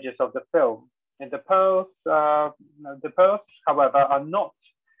closing images of the film. And the pearls, however, are not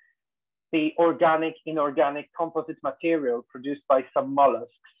the organic, inorganic composite material produced by some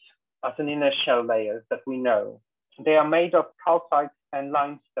mollusks as an inner shell layer that we know. They are made of calcite and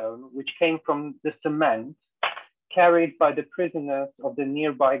limestone, which came from the cement carried by the prisoners of the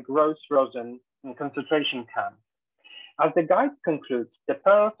nearby Gross-Rosen concentration camp. As the guide concludes, the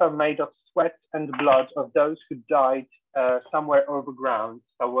pearls are made of sweat and blood of those who died somewhere overground,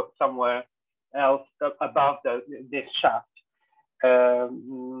 somewhere else above this shaft,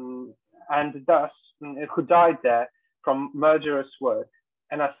 and thus who died there from murderous work,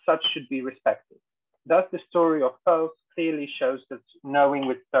 and as such should be respected. Thus, the story of pearls clearly shows that knowing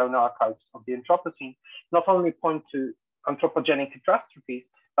with stone archives of the Anthropocene not only point to anthropogenic catastrophes,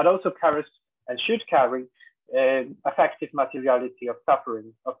 but also carries and should carry effective materiality of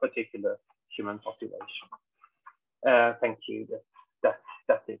suffering of particular human population. Thank you.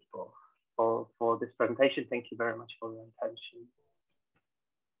 That's it for this presentation. Thank you very much for your attention.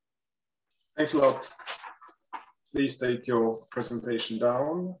 Thanks a lot. Please take your presentation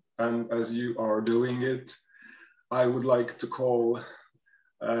down. And as you are doing it, I would like to call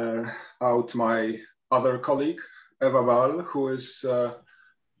out my other colleague, Eva Wall, who is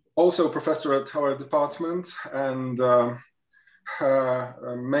also a professor at our department, and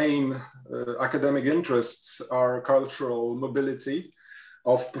her main academic interests are cultural mobility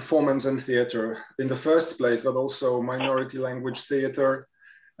of performance and theater in the first place, but also minority language theater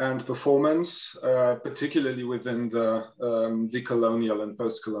and performance, particularly within the decolonial and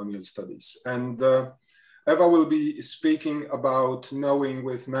post-colonial studies. And Eva will be speaking about knowing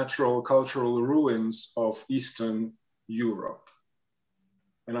with natural cultural ruins of Eastern Europe.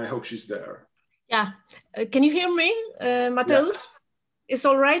 And I hope she's there. Yeah, can you hear me, Mateusz? Yeah. It's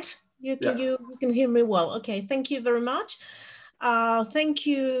all right? You can hear me well. Okay, thank you very much. Thank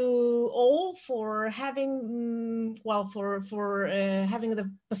you all for having, having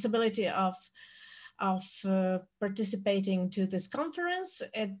the possibility of participating to this conference.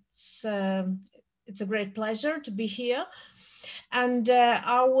 It's a great pleasure to be here. And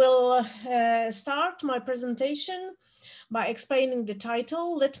I will start my presentation by explaining the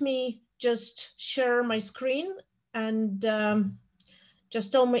title. Let me just share my screen and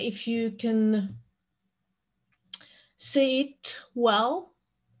just tell me if you can see it well.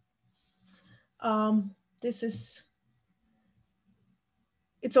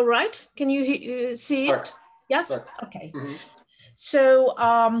 It's all right? Can you see it? Right. Yes? Right. Okay. Mm-hmm. So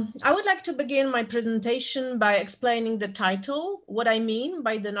I would like to begin my presentation by explaining the title, what I mean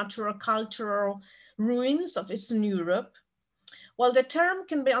by the naturalcultural ruins of Eastern Europe. Well, the term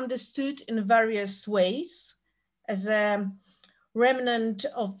can be understood in various ways as a remnant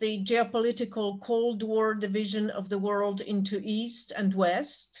of the geopolitical Cold War division of the world into East and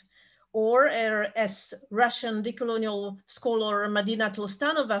West, or as Russian decolonial scholar Madina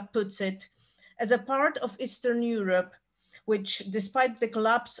Tolstanova puts it, as a part of Eastern Europe, which, despite the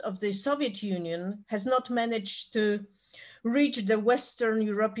collapse of the Soviet Union, has not managed to reach the Western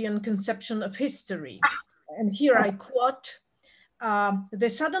European conception of history. And here I quote, the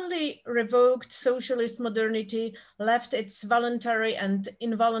suddenly revoked socialist modernity left its voluntary and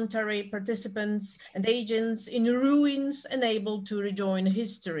involuntary participants and agents in ruins unable to rejoin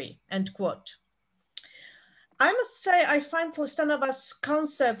history, end quote. I must say I find Tolstanova's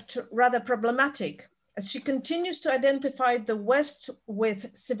concept rather problematic, as she continues to identify the West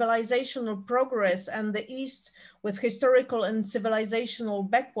with civilizational progress and the East with historical and civilizational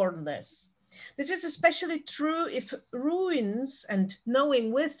backwardness. This is especially true if ruins and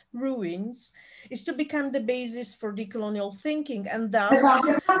knowing with ruins is to become the basis for decolonial thinking, and thus...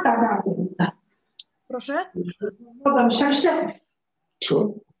 Proszę?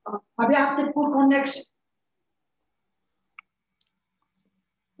 Sure.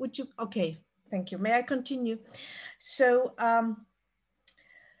 Would you, okay, thank you. May I continue? So,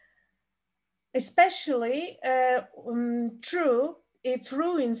 especially true if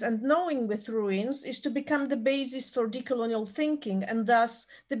ruins and knowing with ruins is to become the basis for decolonial thinking, and thus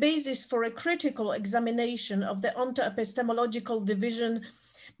the basis for a critical examination of the onto-epistemological division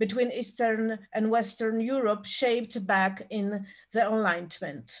between Eastern and Western Europe shaped back in the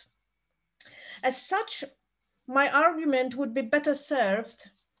Enlightenment. As such, my argument would be better served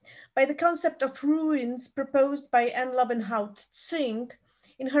by the concept of ruins proposed by Anne Lovenhout Tsing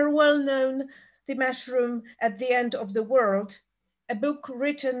in her well-known The Mushroom at the End of the World, a book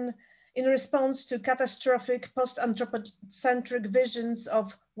written in response to catastrophic post-anthropocentric visions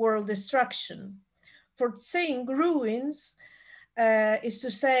of world destruction. For Tsing, ruins is to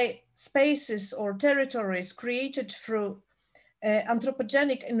say spaces or territories created through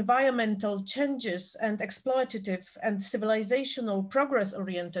anthropogenic environmental changes and exploitative and civilizational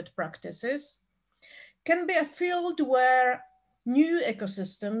progress-oriented practices, can be a field where new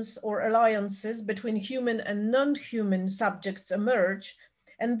ecosystems or alliances between human and non-human subjects emerge,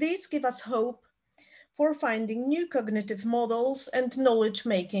 and these give us hope for finding new cognitive models and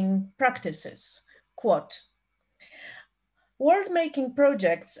knowledge-making practices. Quote, "World-making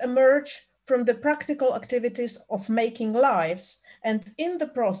projects emerge from the practical activities of making lives, and in the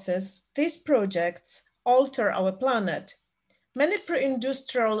process, these projects alter our planet. Many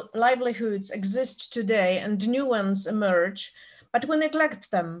pre-industrial livelihoods exist today and new ones emerge, but we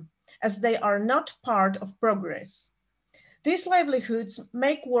neglect them as they are not part of progress. These livelihoods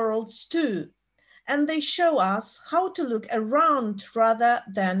make worlds too, and they show us how to look around rather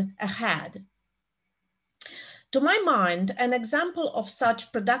than ahead." To my mind, an example of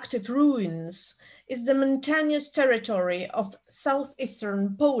such productive ruins is the mountainous territory of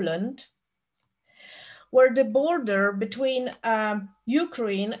southeastern Poland, where the border between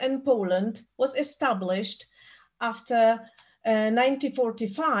Ukraine and Poland was established after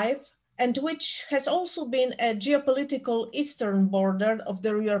 1945, and which has also been a geopolitical eastern border of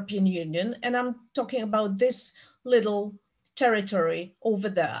the European Union. And I'm talking about this little territory over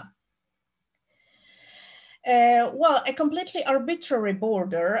there. Well, a completely arbitrary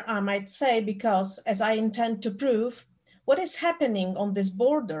border, I might say, because as I intend to prove, what is happening on this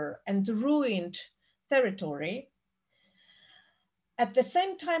border and ruined territory at the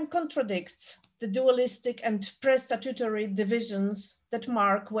same time contradicts the dualistic and pre-statutory divisions that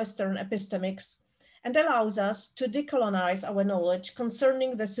mark Western epistemics and allows us to decolonize our knowledge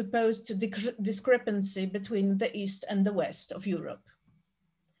concerning the supposed discrepancy between the East and the West of Europe.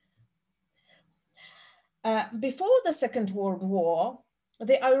 Before the Second World War,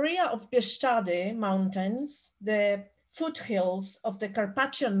 the area of Bieszczady Mountains, the foothills of the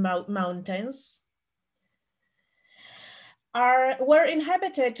Carpathian Mountains, were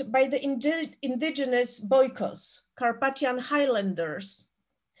inhabited by the indigenous Boykos, Carpathian Highlanders,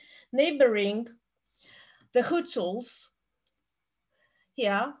 neighboring the Huzuls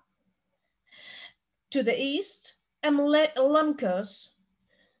here to the east and Lemkos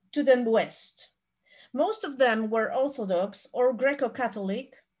to the west. Most of them were Orthodox or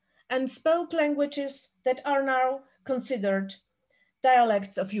Greco-Catholic and spoke languages that are now considered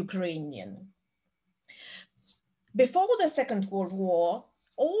dialects of Ukrainian. Before the Second World War,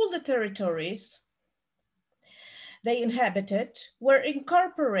 all the territories they inhabited were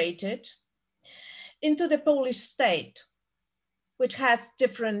incorporated into the Polish state, which has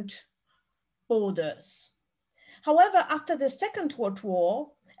different borders. However, after the Second World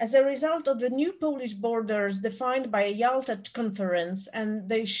War, as a result of the new Polish borders defined by a Yalta Conference and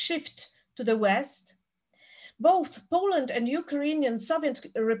they shift to the west, both Poland and Ukrainian Soviet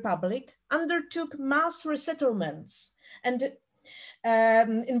Republic undertook mass resettlements and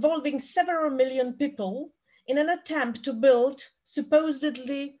involving several million people in an attempt to build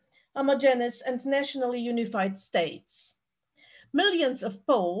supposedly homogeneous and nationally unified states. Millions of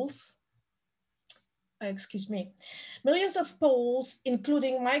Poles,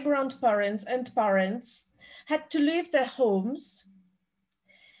 including migrant parents and parents, had to leave their homes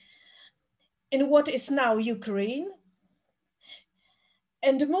in what is now Ukraine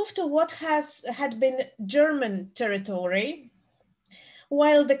and move to what had been German territory,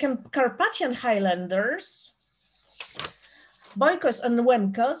 while the Carpathian Highlanders, Boykos and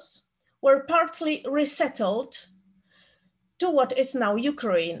Łemkos, were partly resettled to what is now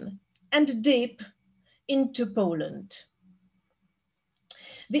Ukraine and deep into Poland.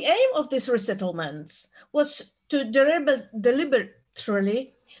 The aim of these resettlements was to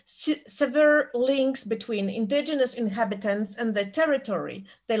deliberately sever links between indigenous inhabitants and their territory,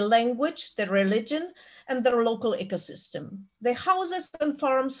 their language, their religion, and their local ecosystem. The houses and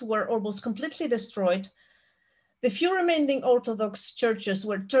farms were almost completely destroyed. The few remaining Orthodox churches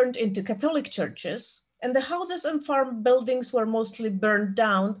were turned into Catholic churches, and the houses and farm buildings were mostly burned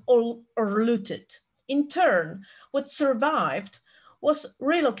down or looted. In turn, what survived was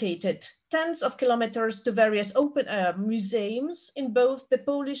relocated tens of kilometers to various open air museums in both the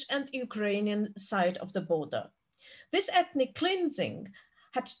Polish and Ukrainian side of the border. This ethnic cleansing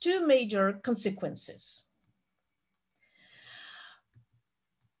had two major consequences.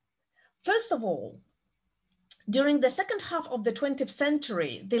 First of all, during the second half of the 20th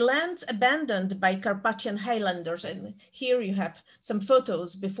century, the lands abandoned by Carpathian Highlanders, and here you have some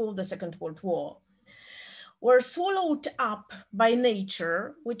photos before the Second World War, were swallowed up by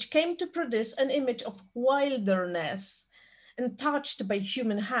nature, which came to produce an image of wilderness untouched by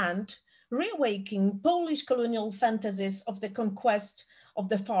human hand, reawakening Polish colonial fantasies of the conquest of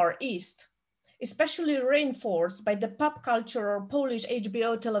the Far East, especially reinforced by the pop culture Polish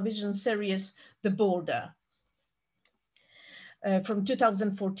HBO television series, The Border, from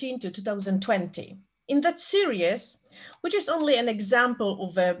 2014 to 2020. In that series, which is only an example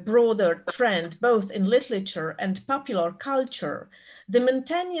of a broader trend, both in literature and popular culture, the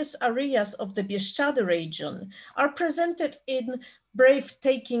mountainous areas of the Bieszczady region are presented in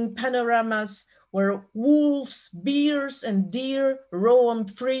breathtaking panoramas where wolves, bears, and deer roam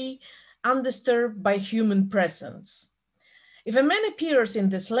free, undisturbed by human presence. If a man appears in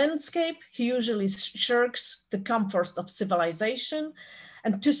this landscape, he usually shirks the comforts of civilization,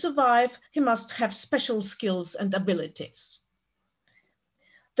 and to survive, he must have special skills and abilities.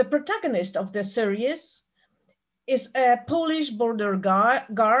 The protagonist of the series is a Polish border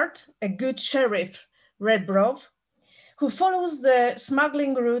guard, a good sheriff, Redbrow, who follows the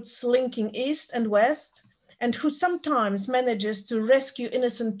smuggling routes linking east and west, and who sometimes manages to rescue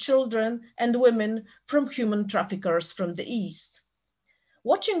innocent children and women from human traffickers from the east.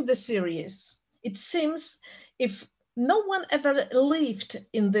 Watching the series, it seems if no one ever lived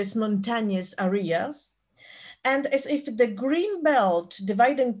in these mountainous areas, and as if the green belt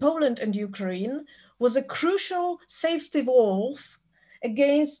dividing Poland and Ukraine was a crucial safety valve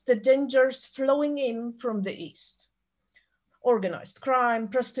against the dangers flowing in from the east. Organized crime,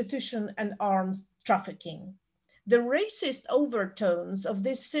 prostitution, and arms trafficking. The racist overtones of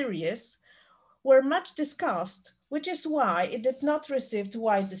this series were much discussed, which is why it did not receive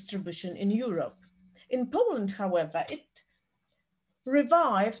wide distribution in Europe. In Poland, however, it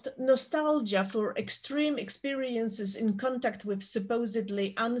revived nostalgia for extreme experiences in contact with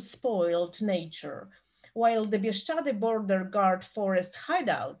supposedly unspoiled nature, while the Bieszczady border guard forest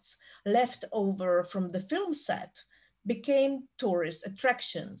hideouts left over from the film set became tourist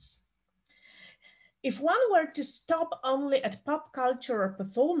attractions. If one were to stop only at pop culture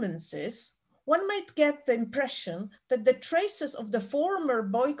performances, one might get the impression that the traces of the former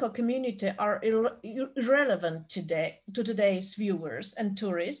Boyko community are irrelevant to today's viewers and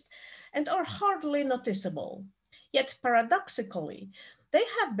tourists and are hardly noticeable. Yet paradoxically, they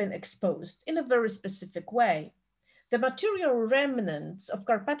have been exposed in a very specific way. The material remnants of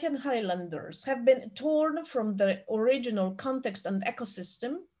Carpathian Highlanders have been torn from the original context and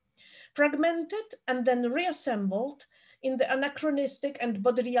ecosystem, fragmented and then reassembled in the anachronistic and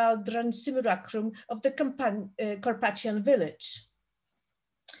Baudrillardian simulacrum of the Carpathian village.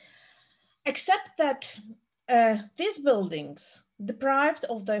 Except that these buildings, deprived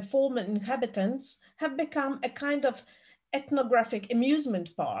of their former inhabitants, have become a kind of ethnographic amusement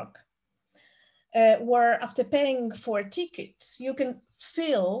park, where after paying for tickets, you can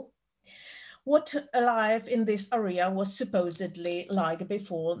feel what life in this area was supposedly like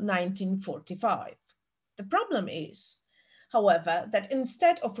before 1945. The problem is, however, that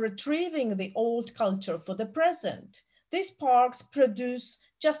instead of retrieving the old culture for the present, these parks produce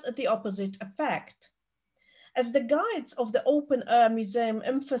just the opposite effect. As the guides of the open air museum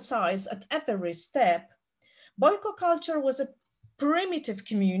emphasize at every step, Boyko culture was a primitive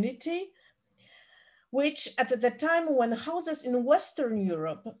community which at the time when houses in Western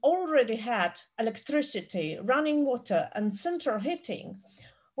Europe already had electricity, running water, and central heating,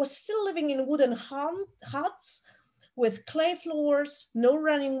 was still living in wooden huts with clay floors, no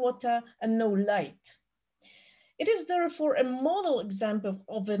running water, and no light. It is therefore a model example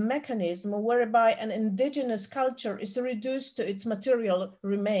of a mechanism whereby an indigenous culture is reduced to its material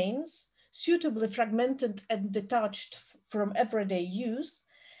remains, suitably fragmented and detached from everyday use,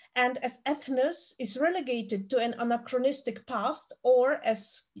 and as ethnos is relegated to an anachronistic past, or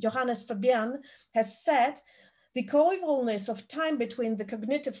as Johannes Fabian has said, the coevalness of time between the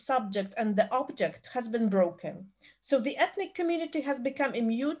cognitive subject and the object has been broken. So the ethnic community has become a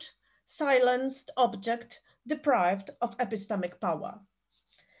mute, silenced object deprived of epistemic power.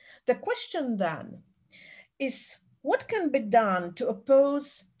 The question then is, what can be done to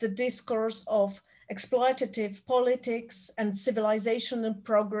oppose the discourse of exploitative politics and civilization and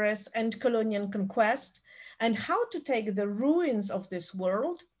progress and colonial conquest, and how to take the ruins of this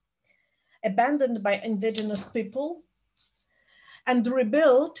world, abandoned by indigenous people, and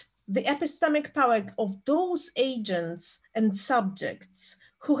rebuild the epistemic power of those agents and subjects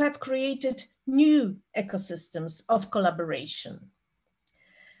who have created new ecosystems of collaboration.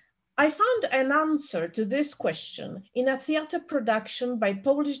 I found an answer to this question in a theater production by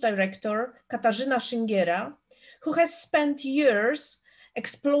Polish director Katarzyna Szygiera, who has spent years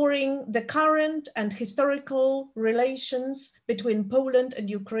exploring the current and historical relations between Poland and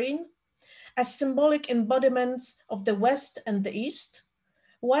Ukraine as symbolic embodiments of the West and the East,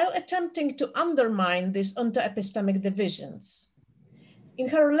 while attempting to undermine these onto-epistemic divisions. In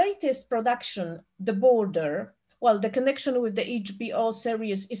her latest production, The Border, well, the connection with the HBO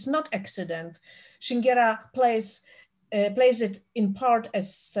series is not accident. Szygiera plays it in part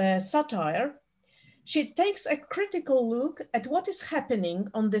as satire. She takes a critical look at what is happening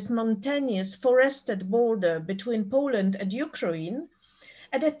on this mountainous forested border between Poland and Ukraine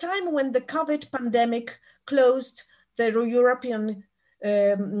at a time when the COVID pandemic closed the European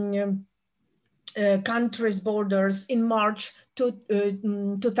countries' borders in March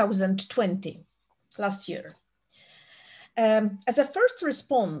 2020, last year. As a first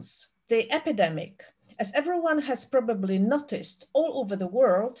response, the epidemic, as everyone has probably noticed all over the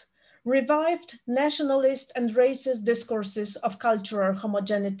world, revived nationalist and racist discourses of cultural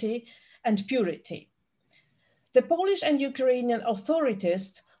homogeneity and purity. The Polish and Ukrainian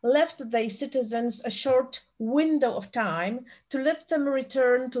authorities left their citizens a short window of time to let them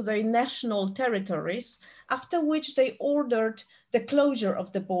return to their national territories, after which they ordered the closure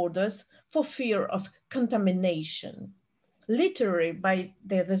of the borders for fear of contamination, literally by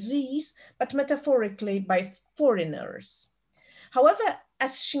the disease, but metaphorically by foreigners. However,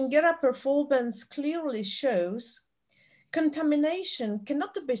 as Sugiera performance clearly shows, contamination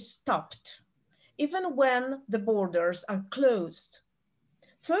cannot be stopped, even when the borders are closed.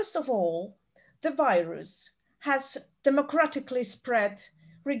 First of all, the virus has democratically spread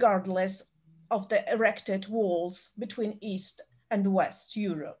regardless of the erected walls between East and West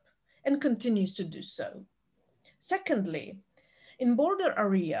Europe, and continues to do so. Secondly, in border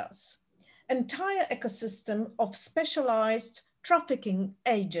areas, entire ecosystem of specialized trafficking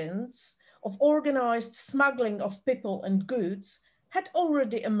agents, of organized smuggling of people and goods had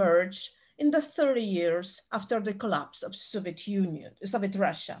already emerged in the 30 years after the collapse of Soviet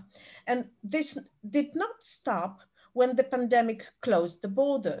Russia. And this did not stop when the pandemic closed the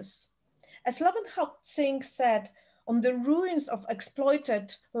borders. As Lavenhaupt Singh said, on the ruins of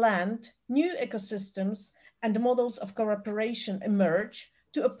exploited land, new ecosystems and models of cooperation emerge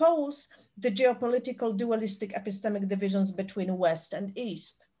to oppose the geopolitical dualistic epistemic divisions between West and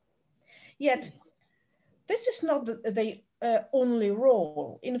East. Yet, this is not the only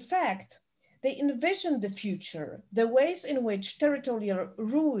role. In fact, they envision the future, the ways in which territorial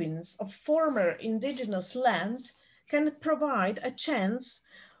ruins of former indigenous land can provide a chance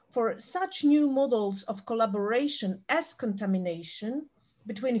for such new models of collaboration as contamination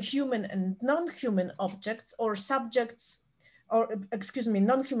between human and non-human objects or subjects,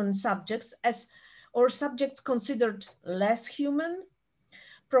 non-human subjects or subjects considered less human,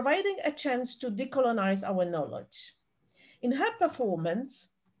 providing a chance to decolonize our knowledge. In her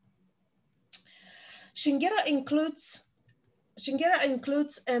performance, Sugiera includes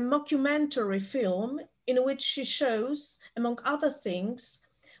a mockumentary film in which she shows, among other things,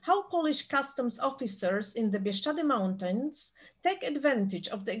 how Polish customs officers in the Bieszczady Mountains take advantage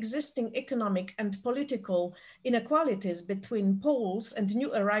of the existing economic and political inequalities between Poles and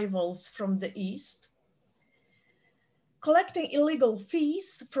new arrivals from the East, collecting illegal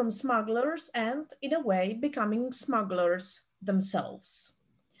fees from smugglers and, in a way, becoming smugglers themselves.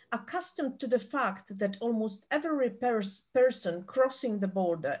 Accustomed to the fact that almost every person crossing the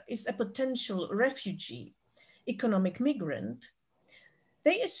border is a potential refugee, economic migrant,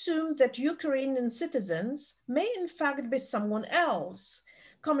 they assume that Ukrainian citizens may in fact be someone else,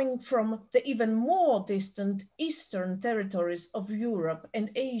 coming from the even more distant eastern territories of Europe and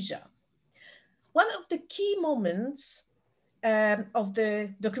Asia. One of the key moments of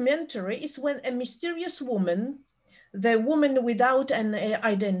the documentary is when a mysterious woman, the woman without an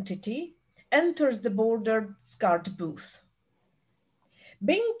identity, enters the border guard booth.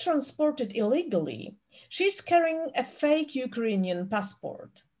 Being transported illegally, she's carrying a fake Ukrainian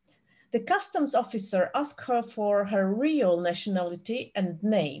passport. The customs officer asks her for her real nationality and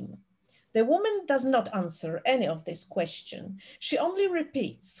name. The woman does not answer any of this question. She only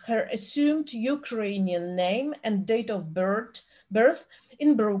repeats her assumed Ukrainian name and date of birth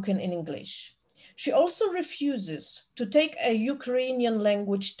in broken English. She also refuses to take a Ukrainian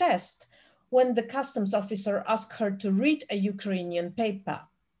language test when the customs officer asks her to read a Ukrainian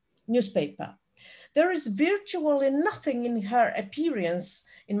newspaper. There is virtually nothing in her appearance,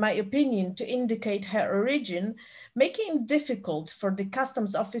 in my opinion, to indicate her origin, making it difficult for the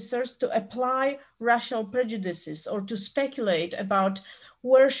customs officers to apply racial prejudices or to speculate about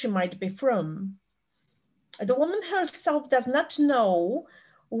where she might be from. The woman herself does not know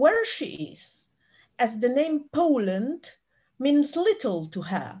where she is, as the name Poland means little to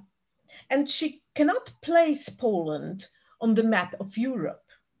her, and she cannot place Poland on the map of Europe.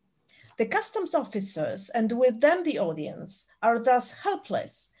 The customs officers, and with them the audience, are thus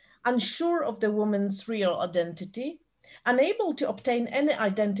helpless, unsure of the woman's real identity, unable to obtain any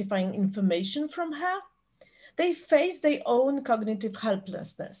identifying information from her. They face their own cognitive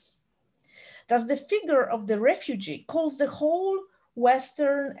helplessness. Thus, the figure of the refugee calls the whole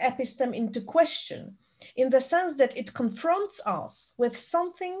Western episteme into question, in the sense that it confronts us with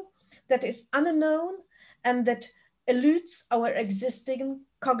something that is unknown and that eludes our existing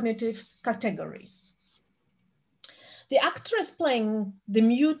cognitive categories. The actress playing the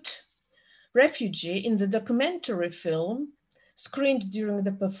mute refugee in the documentary film screened during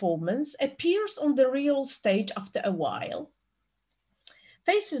the performance appears on the real stage after a while,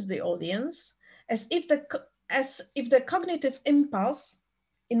 faces the audience as if the cognitive impasse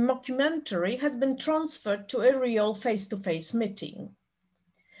in mockumentary has been transferred to a real face-to-face meeting.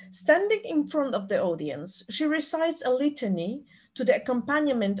 Standing in front of the audience, she recites a litany to the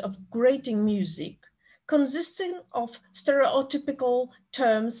accompaniment of grating music, consisting of stereotypical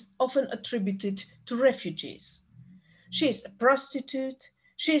terms often attributed to refugees. She is a prostitute,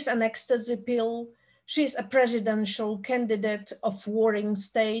 she is an ecstasy pill, she is a presidential candidate of warring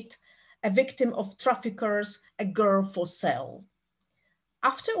state, a victim of traffickers, a girl for sale.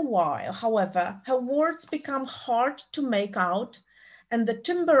 After a while, however, her words become hard to make out, and the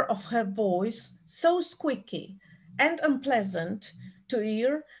timbre of her voice so squeaky and unpleasant to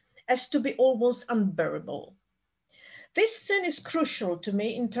hear as to be almost unbearable. This scene is crucial to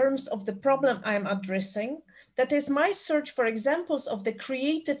me in terms of the problem I'm addressing, that is my search for examples of the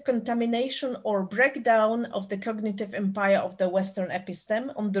creative contamination or breakdown of the cognitive empire of the Western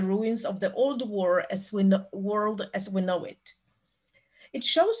episteme on the ruins of the old world as we know it. It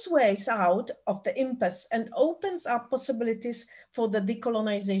shows ways out of the impasse and opens up possibilities for the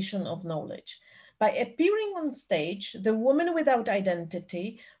decolonization of knowledge. By appearing on stage, the woman without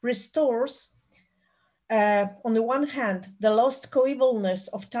identity restores, on the one hand, the lost coevalness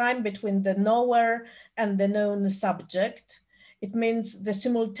of time between the knower and the known subject. It means the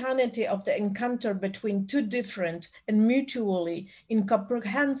simultaneity of the encounter between two different and mutually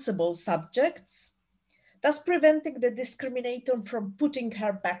incomprehensible subjects, thus preventing the discriminator from putting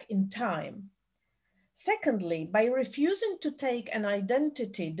her back in time. Secondly, by refusing to take an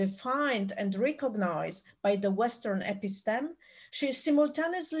identity defined and recognized by the Western episteme, she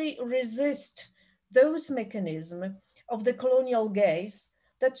simultaneously resists those mechanisms of the colonial gaze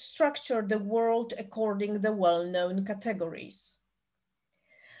that structure the world according to the well-known categories.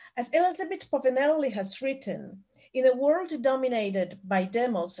 As Elizabeth Povinelli has written, in a world dominated by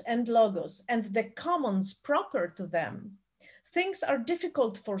demos and logos and the commons proper to them, things are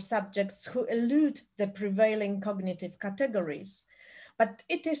difficult for subjects who elude the prevailing cognitive categories, but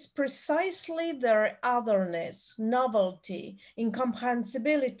it is precisely their otherness, novelty,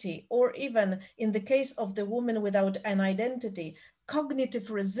 incomprehensibility, or even in the case of the woman without an identity,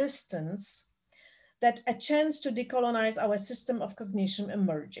 cognitive resistance, that a chance to decolonize our system of cognition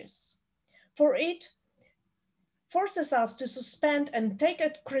emerges. For it forces us to suspend and take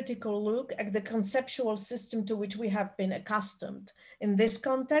a critical look at the conceptual system to which we have been accustomed. In this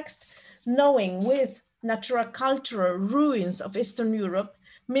context, knowing with naturalcultural ruins of Eastern Europe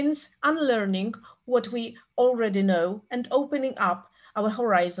means unlearning what we already know and opening up our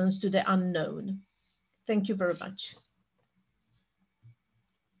horizons to the unknown. Thank you very much.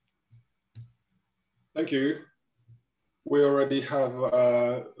 Thank you. We already have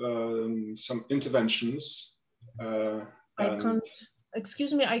some interventions. I can't,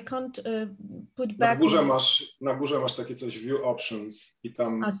 excuse me, I can't put back. Na górze masz takie coś, view options I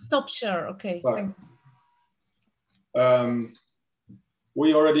tam. Stop share, okay. Tak. Thank you.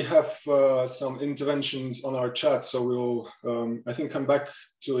 We already have some interventions on our chat, so we'll, I think, come back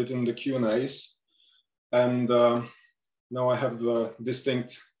to it in the Q&As. And now I have the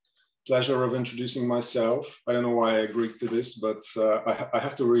distinct pleasure of introducing myself. I don't know why I agreed to this, but I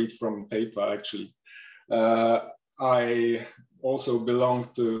have to read from paper, actually. I also belong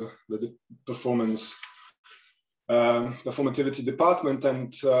to the performativity department,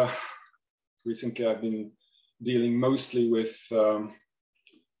 and recently I've been dealing mostly with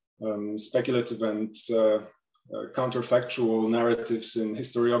speculative and counterfactual narratives in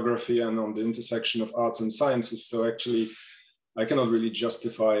historiography and on the intersection of arts and sciences. So actually, I cannot really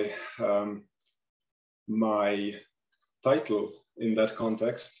justify my title in that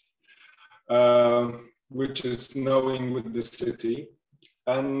context, which is Knowing with the City.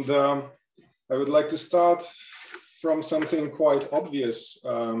 And I would like to start from something quite obvious,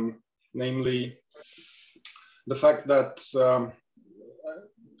 namely the fact that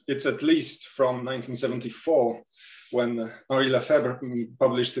it's at least from 1974, when Henri Lefebvre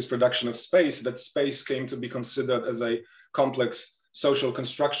published his production of space, that space came to be considered as a complex social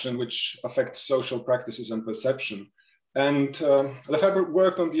construction which affects social practices and perception. And Lefebvre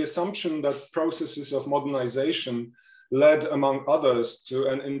worked on the assumption that processes of modernization led, among others, to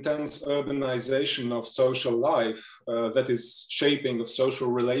an intense urbanization of social life, that is, shaping of social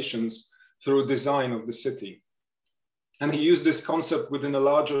relations through design of the city. And he used this concept within a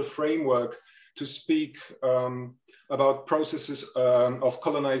larger framework to speak about processes of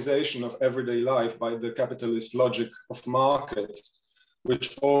colonization of everyday life by the capitalist logic of market,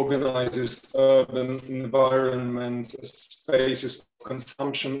 which organizes urban environments as spaces of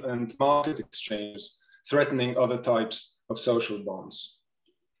consumption and market exchanges, threatening other types of social bonds.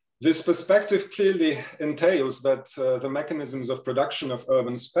 This perspective clearly entails that the mechanisms of production of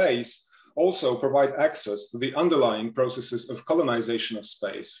urban space also provide access to the underlying processes of colonization of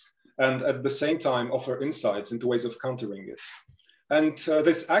space, and at the same time offer insights into ways of countering it. And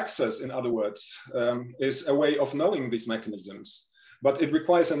this access, in other words, is a way of knowing these mechanisms, but it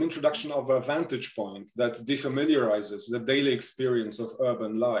requires an introduction of a vantage point that defamiliarizes the daily experience of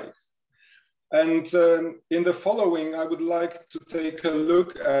urban life. And in the following, I would like to take a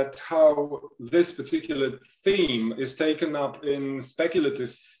look at how this particular theme is taken up in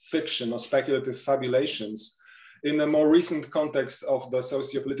speculative fiction or speculative fabulations in a more recent context of the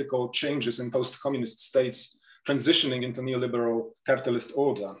socio-political changes in post-communist states transitioning into neoliberal capitalist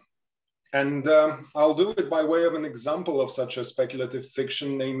order. And I'll do it by way of an example of such a speculative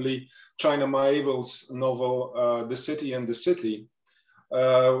fiction, namely China Miéville's novel, The City and the City,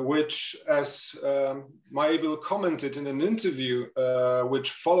 which, as Miéville commented in an interview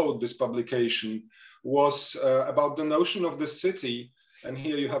which followed this publication, was about the notion of the city, and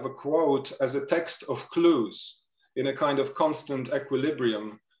here you have a quote, as a text of clues in a kind of constant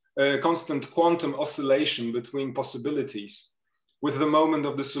equilibrium, constant quantum oscillation between possibilities, with the moment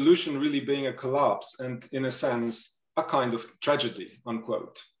of the solution really being a collapse and, in a sense, a kind of tragedy,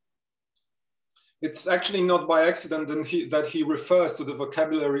 unquote. It's actually not by accident that he refers to the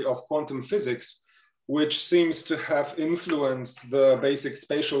vocabulary of quantum physics, which seems to have influenced the basic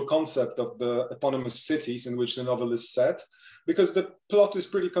spatial concept of the eponymous cities in which the novel is set, because the plot is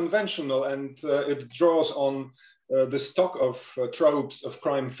pretty conventional and it draws on the stock of tropes of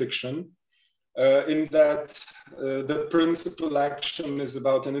crime fiction, in that the principal action is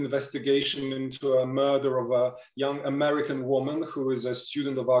about an investigation into a murder of a young American woman who is a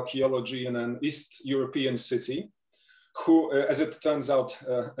student of archaeology in an East European city, who, as it turns out,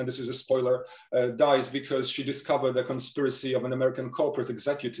 and this is a spoiler, dies because she discovered a conspiracy of an American corporate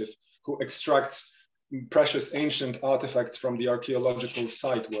executive who extracts precious ancient artifacts from the archaeological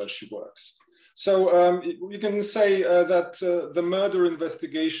site where she works. So you can say that the murder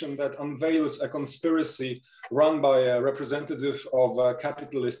investigation that unveils a conspiracy run by a representative of a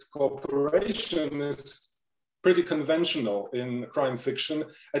capitalist corporation is pretty conventional in crime fiction,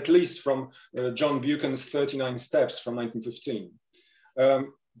 at least from John Buchan's 39 Steps from 1915.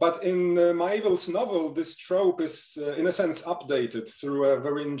 But in Miéville's novel, this trope is, in a sense, updated through a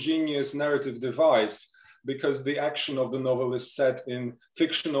very ingenious narrative device, because the action of the novel is set in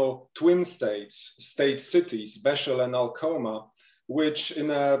fictional twin states, state cities, Beshel and Alcoma, which in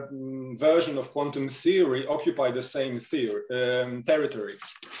a version of quantum theory occupy the same territory.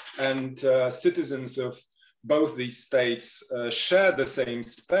 And citizens of both these states share the same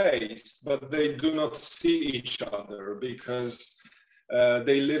space, but they do not see each other because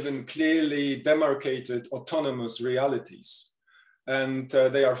they live in clearly demarcated autonomous realities. And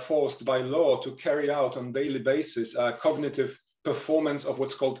they are forced by law to carry out on a daily basis a cognitive performance of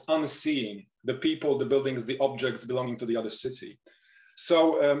what's called unseeing, the people, the buildings, the objects belonging to the other city.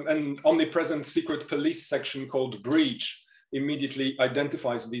 So an omnipresent secret police section called Breach immediately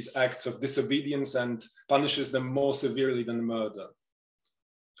identifies these acts of disobedience and punishes them more severely than murder.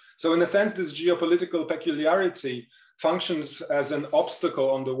 So in a sense, this geopolitical peculiarity functions as an obstacle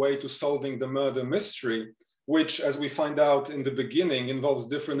on the way to solving the murder mystery, which, as we find out in the beginning, involves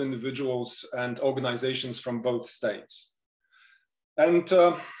different individuals and organizations from both states. And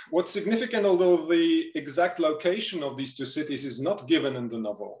what's significant, although the exact location of these two cities is not given in the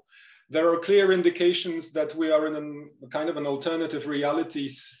novel, there are clear indications that we are in a kind of an alternative reality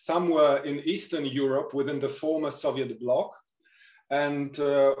somewhere in Eastern Europe within the former Soviet bloc. And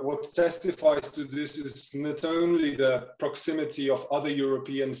what testifies to this is not only the proximity of other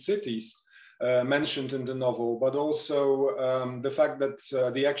European cities mentioned in the novel, but also the fact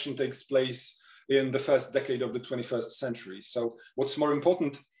that the action takes place in the first decade of the 21st century. So what's more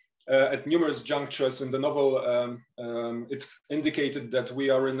important, at numerous junctures in the novel, it's indicated that we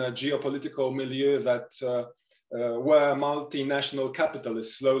are in a geopolitical milieu that where multinational capital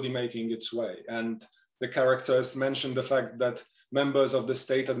is slowly making its way. And the characters mention the fact that members of the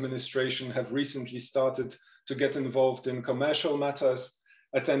state administration have recently started to get involved in commercial matters,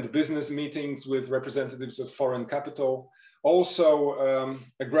 attend business meetings with representatives of foreign capital. Also,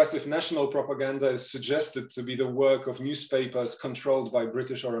 aggressive national propaganda is suggested to be the work of newspapers controlled by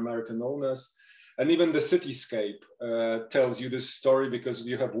British or American owners. And even the cityscape tells you this story, because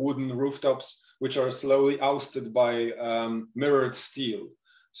you have wooden rooftops which are slowly ousted by mirrored steel.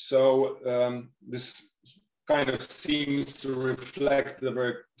 So this kind of seems to reflect the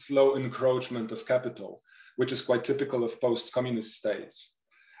very slow encroachment of capital, which is quite typical of post-communist states.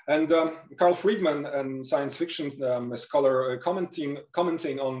 And Carl Friedman, a science fiction scholar,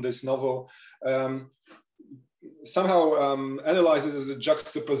 commenting on this novel, somehow analyzes it as a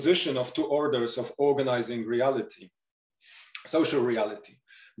juxtaposition of two orders of organizing reality, social reality,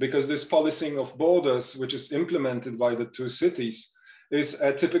 because this policing of borders, which is implemented by the two cities, is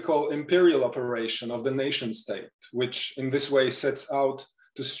a typical imperial operation of the nation state, which in this way sets out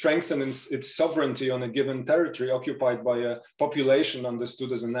to strengthen its sovereignty on a given territory occupied by a population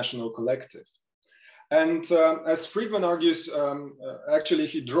understood as a national collective. And as Friedman argues, actually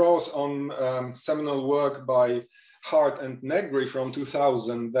he draws on seminal work by Hart and Negri from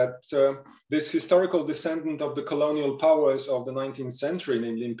 2000, that this historical descendant of the colonial powers of the 19th century,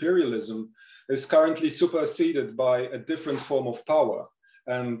 namely imperialism, is currently superseded by a different form of power.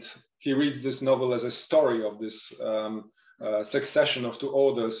 And he reads this novel as a story of this succession of two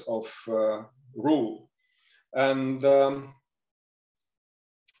orders of rule. And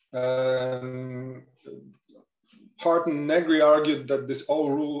Hart and Negri argued that this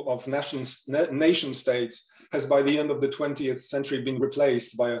old rule of nation states has by the end of the 20th century been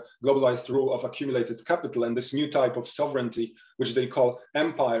replaced by a globalized rule of accumulated capital, and this new type of sovereignty, which they call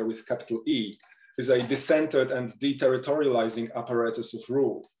empire with capital E, is a decentered and deterritorializing apparatus of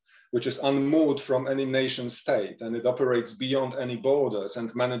rule, which is unmoored from any nation state, and it operates beyond any borders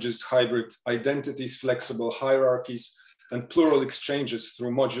and manages hybrid identities, flexible hierarchies, and plural exchanges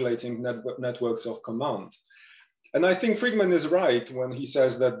through modulating networks of command. And I think Friedman is right when he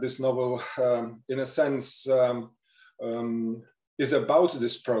says that this novel, in a sense, is about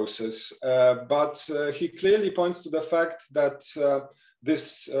this process, but he clearly points to the fact that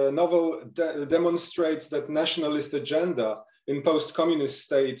this novel demonstrates that nationalist agenda in post-communist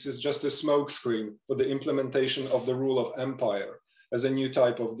states is just a smokescreen for the implementation of the rule of empire as a new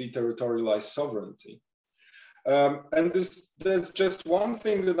type of deterritorialized sovereignty. And there's just one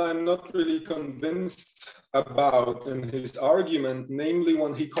thing that I'm not really convinced about in his argument, namely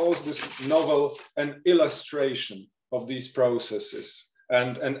when he calls this novel an illustration of these processes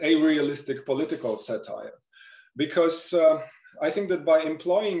and an arealistic political satire. Because I think that by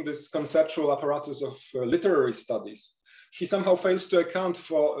employing this conceptual apparatus of literary studies, he somehow fails to account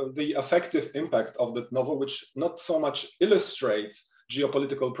for the affective impact of that novel, which not so much illustrates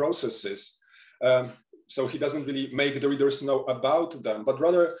geopolitical processes, so he doesn't really make the readers know about them, but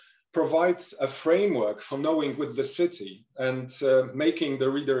rather provides a framework for knowing with the city and making the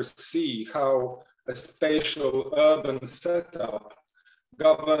readers see how a spatial urban setup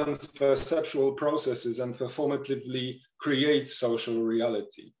governs perceptual processes and performatively creates social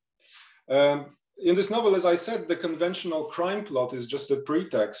reality. In this novel, as I said, the conventional crime plot is just a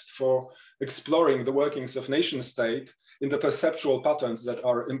pretext for exploring the workings of nation state in the perceptual patterns that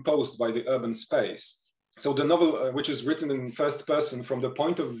are imposed by the urban space. So the novel, which is written in first person from the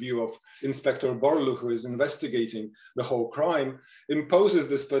point of view of Inspector Borlu, who is investigating the whole crime, imposes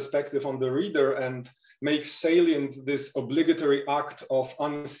this perspective on the reader and makes salient this obligatory act of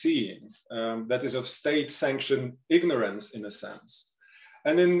unseeing, that is of state-sanctioned ignorance in a sense.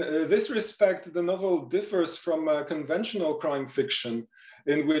 And in this respect, the novel differs from conventional crime fiction,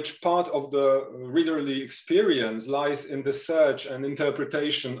 in which part of the readerly experience lies in the search and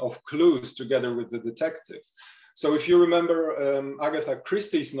interpretation of clues together with the detective. So if you remember Agatha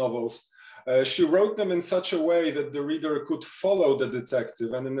Christie's novels, she wrote them in such a way that the reader could follow the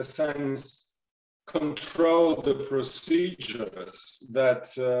detective and in a sense control the procedures that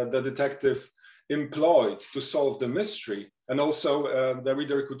the detective employed to solve the mystery. And also the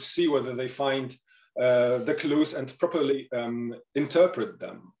reader could see whether they find the clues and properly interpret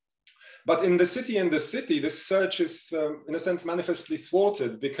them. But in The City and the City, this search is in a sense manifestly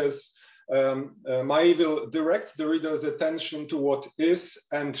thwarted because Maeville directs the reader's attention to what is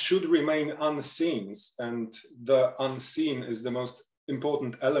and should remain unseen. And the unseen is the most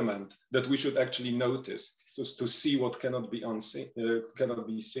important element that we should actually notice, so to see what cannot be unseen, cannot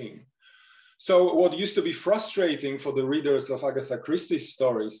be seen. So what used to be frustrating for the readers of Agatha Christie's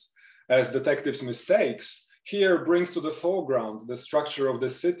stories as detectives' mistakes, here brings to the foreground the structure of the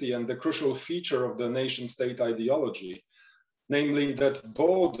city and the crucial feature of the nation-state ideology, namely that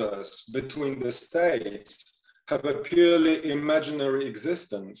borders between the states have a purely imaginary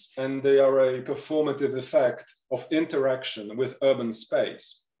existence, and they are a performative effect of interaction with urban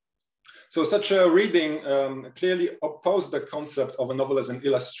space. So such a reading clearly opposed the concept of a novel as an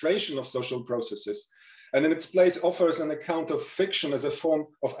illustration of social processes, and in its place offers an account of fiction as a form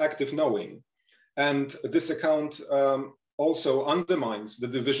of active knowing. And this account also undermines the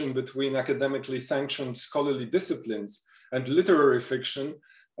division between academically sanctioned scholarly disciplines and literary fiction,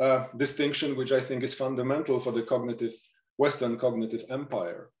 distinction which I think is fundamental for the Western cognitive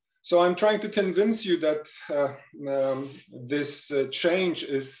empire. So I'm trying to convince you that this change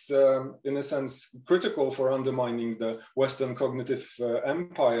is, in a sense, critical for undermining the Western cognitive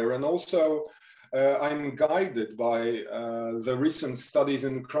empire. And also, I'm guided by the recent studies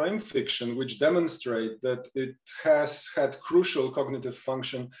in crime fiction, which demonstrate that it has had crucial cognitive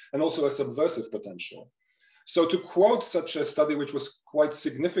function and also a subversive potential. So to quote such a study, which was quite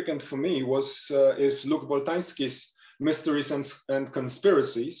significant for me, is Luc Boltański's Mysteries and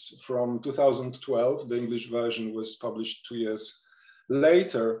Conspiracies from 2012. The English version was published 2 years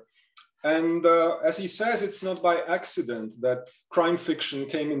later. And as he says, it's not by accident that crime fiction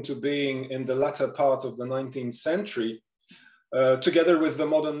came into being in the latter part of the 19th century, together with the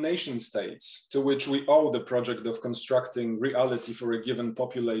modern nation states, to which we owe the project of constructing reality for a given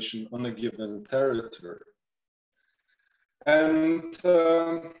population on a given territory. And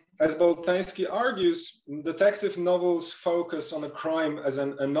as Boltański argues, detective novels focus on a crime as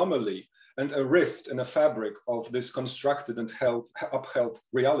an anomaly and a rift in a fabric of this constructed and upheld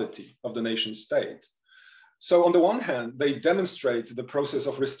reality of the nation state. So on the one hand, they demonstrate the process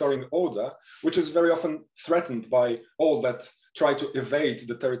of restoring order, which is very often threatened by all that try to evade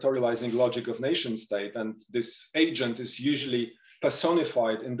the territorializing logic of nation state. And this agent is usually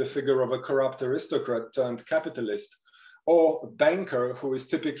personified in the figure of a corrupt aristocrat turned capitalist, or banker who is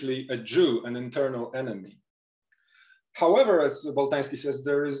typically a Jew, an internal enemy. However, as Boltański says,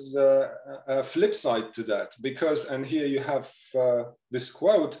 there is a flip side to that, because, and here you have this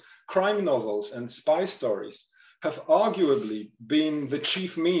quote, crime novels and spy stories have arguably been the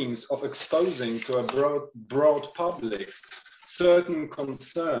chief means of exposing to a broad public certain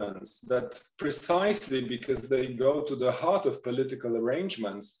concerns that, precisely because they go to the heart of political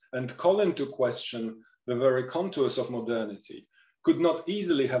arrangements and call into question the very contours of modernity, could not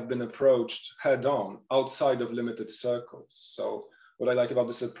easily have been approached head-on outside of limited circles. So what I like about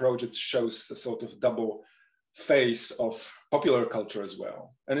this approach, it shows a sort of double face of popular culture as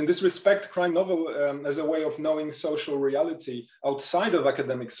well. And in this respect, crime novel as a way of knowing social reality outside of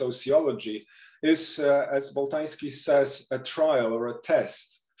academic sociology is, as Boltański says, a trial or a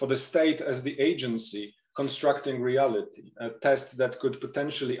test for the state as the agency constructing reality, a test that could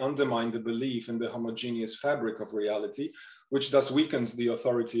potentially undermine the belief in the homogeneous fabric of reality, which thus weakens the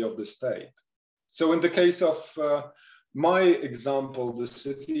authority of the state. So in the case of my example, The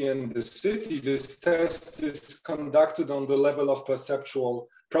City and the City, this test is conducted on the level of perceptual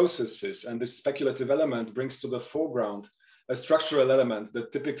processes, and this speculative element brings to the foreground a structural element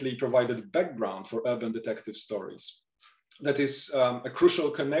that typically provided background for urban detective stories. That is a crucial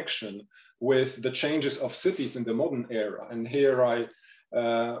connection with the changes of cities in the modern era. And here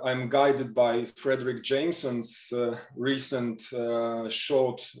I'm guided by Frederick Jameson's recent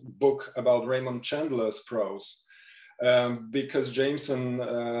short book about Raymond Chandler's prose, because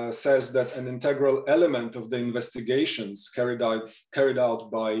Jameson says that an integral element of the investigations carried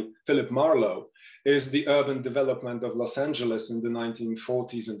out by Philip Marlowe is the urban development of Los Angeles in the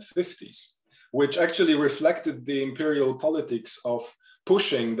 1940s and 50s, which actually reflected the imperial politics of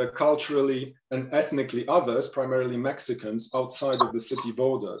pushing the culturally and ethnically others, primarily Mexicans, outside of the city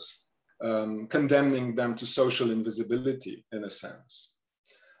borders, condemning them to social invisibility in a sense.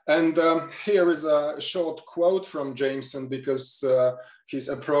 And here is a short quote from Jameson, because his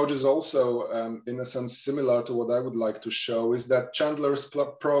approach is also, in a sense, similar to what I would like to show, is that Chandler's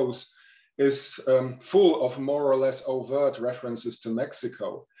prose is full of more or less overt references to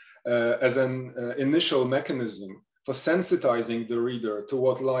Mexico as an initial mechanism for sensitizing the reader to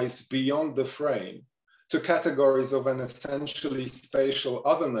what lies beyond the frame, to categories of an essentially spatial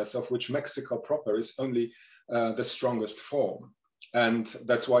otherness of which Mexico proper is only the strongest form. And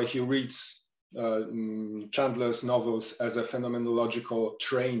that's why he reads Chandler's novels as a phenomenological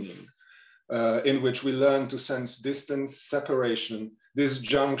training, in which we learn to sense distance, separation,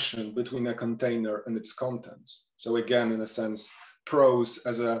 disjunction between a container and its contents. So again, in a sense, prose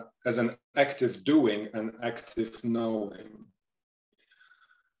as an active doing and active knowing.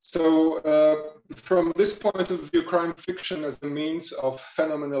 So from this point of view, crime fiction as a means of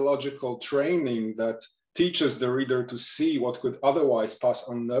phenomenological training that teaches the reader to see what could otherwise pass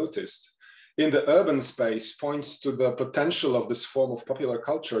unnoticed in the urban space points to the potential of this form of popular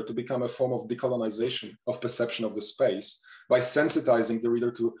culture to become a form of decolonization of perception of the space by sensitizing the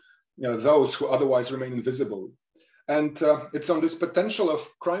reader to those who otherwise remain invisible. And it's on this potential of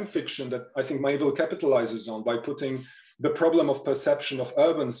crime fiction that I think Mabel capitalizes on by putting the problem of perception of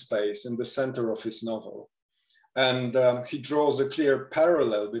urban space in the center of his novel. And he draws a clear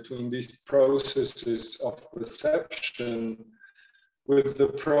parallel between these processes of perception with the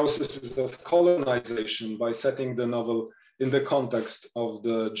processes of colonization by setting the novel in the context of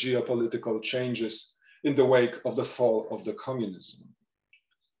the geopolitical changes in the wake of the fall of the communism.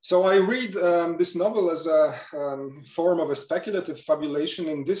 So I read this novel as a form of a speculative fabulation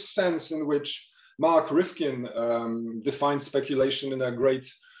in this sense in which Mark Rifkin defines speculation in a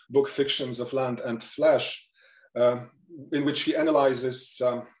great book, Fictions of Land and Flesh, in which he analyzes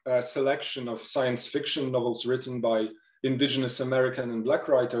a selection of science fiction novels written by indigenous American and Black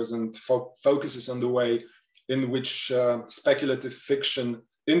writers and focuses on the way in which speculative fiction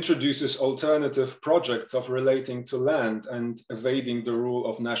introduces alternative projects of relating to land and evading the rule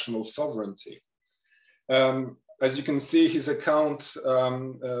of national sovereignty. As you can see, his account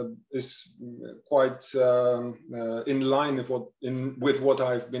is quite in line with what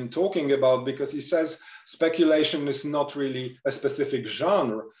I've been talking about, because he says speculation is not really a specific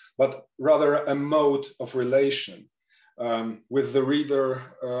genre, but rather a mode of relation with the reader,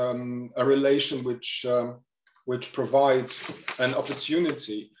 a relation which provides an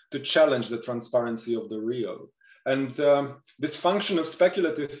opportunity to challenge the transparency of the real. And this function of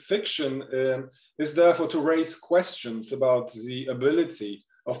speculative fiction is therefore to raise questions about the ability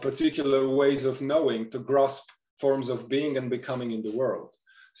of particular ways of knowing to grasp forms of being and becoming in the world.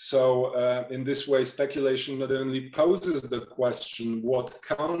 So in this way, speculation not only poses the question, what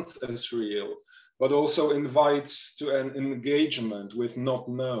counts as real, but also invites to an engagement with not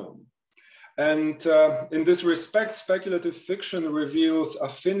known. And in this respect, speculative fiction reveals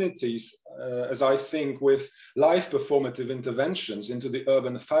affinities, as I think, with live performative interventions into the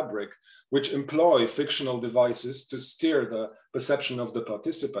urban fabric, which employ fictional devices to steer the perception of the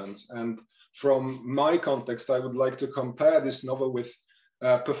participants. And from my context, I would like to compare this novel with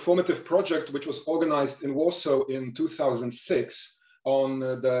a performative project which was organized in Warsaw in 2006 on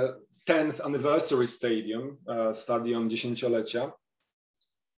the 10th anniversary stadium, Stadion Dziesięciolecia,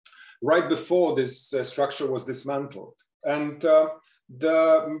 right before this structure was dismantled. And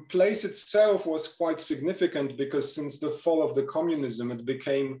the place itself was quite significant because since the fall of the communism, it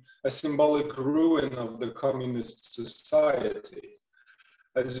became a symbolic ruin of the communist society.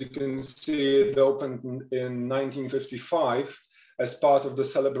 As you can see, it opened in 1955 as part of the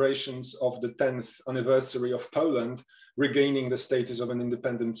celebrations of the 10th anniversary of Poland regaining the status of an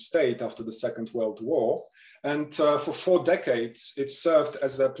independent state after the Second World War. And for 4 decades, it served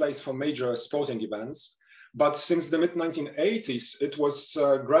as a place for major sporting events. But since the mid-1980s, it was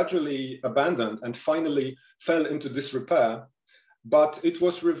gradually abandoned and finally fell into disrepair. But it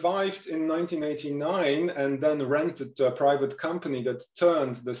was revived in 1989 and then rented to a private company that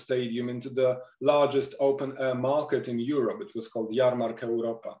turned the stadium into the largest open-air market in Europe. It was called Jarmark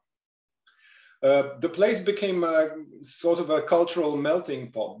Europa. The place became a sort of a cultural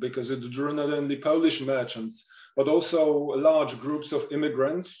melting pot because it drew not only Polish merchants, but also large groups of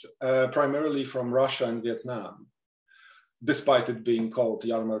immigrants, primarily from Russia and Vietnam, despite it being called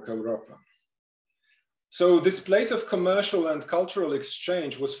Jarmark Europa. So this place of commercial and cultural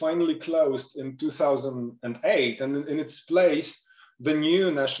exchange was finally closed in 2008, and in its place, the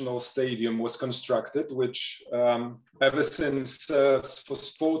new national stadium was constructed, which ever since serves for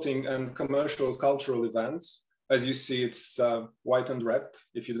sporting and commercial cultural events. As you see, it's white and red,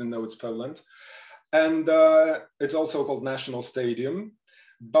 if you didn't know it's Poland. And it's also called National Stadium.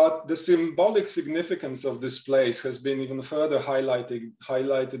 But the symbolic significance of this place has been even further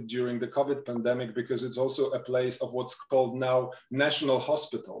highlighted during the COVID pandemic, because it's also a place of what's called now National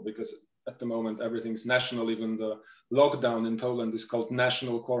Hospital, because at the moment everything's national, even the lockdown in Poland is called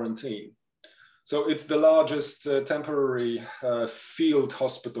national quarantine. So it's the largest temporary field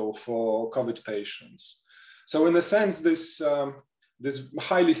hospital for COVID patients. So in a sense, this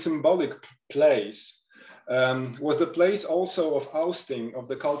highly symbolic place was the place also of ousting of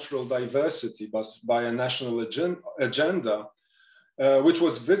the cultural diversity by a national agenda, which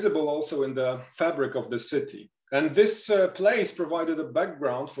was visible also in the fabric of the city. And this place provided a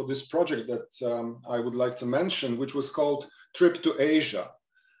background for this project that I would like to mention, which was called Trip to Asia.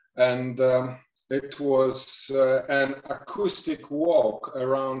 And it was an acoustic walk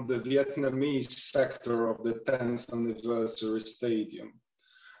around the Vietnamese sector of the 10th anniversary stadium.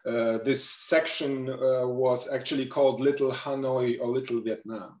 This section was actually called Little Hanoi or Little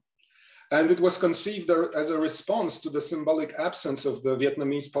Vietnam. And it was conceived as a response to the symbolic absence of the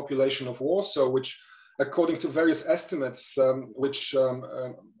Vietnamese population of Warsaw, which, according to various estimates, which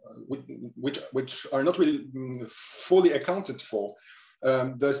are not really fully accounted for,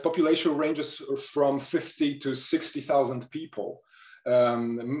 this population ranges from 50 to 60,000 people,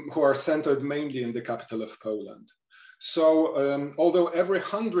 who are centered mainly in the capital of Poland. So although every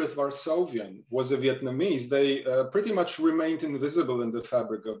 100th Warsavian was a Vietnamese, they pretty much remained invisible in the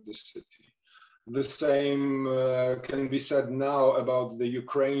fabric of the city. The same can be said now about the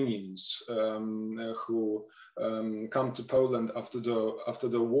Ukrainians who come to Poland after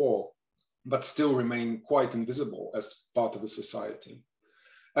the war, but still remain quite invisible as part of the society.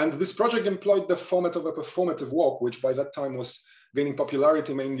 And this project employed the format of a performative walk, which by that time was gaining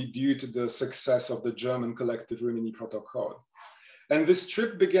popularity mainly due to the success of the German collective Rimini Protocol. And this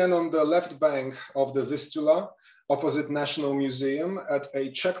trip began on the left bank of the Vistula, opposite National Museum, at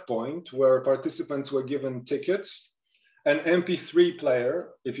a checkpoint where participants were given tickets, an MP3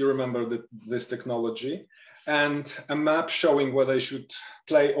 player, if you remember this technology, and a map showing where they should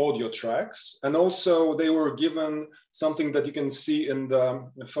play audio tracks. And also they were given something that you can see in the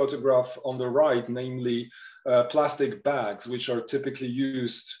photograph on the right, namely plastic bags, which are typically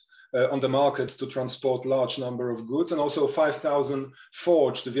used on the markets to transport large number of goods, and also 5,000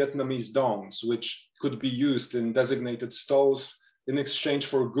 forged Vietnamese dongs, which could be used in designated stalls in exchange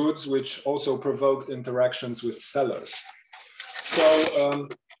for goods, which also provoked interactions with sellers. So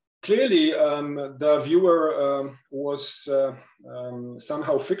clearly, the viewer was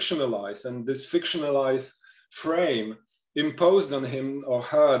somehow fictionalized, and this fictionalized frame imposed on him or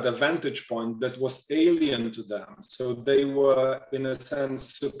her the vantage point that was alien to them. So they were, in a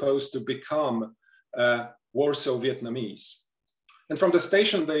sense, supposed to become Warsaw Vietnamese. And from the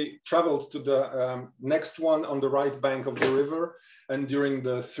station, they traveled to the next one on the right bank of the river. And during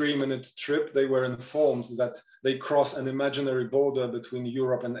the 3-minute trip, they were informed that they cross an imaginary border between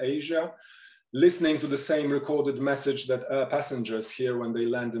Europe and Asia, listening to the same recorded message that passengers hear when they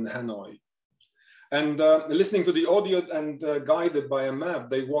land in Hanoi. And listening to the audio and guided by a map,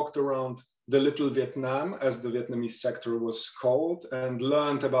 they walked around the Little Vietnam, as the Vietnamese sector was called, and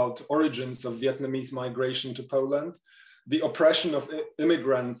learned about origins of Vietnamese migration to Poland, the oppression of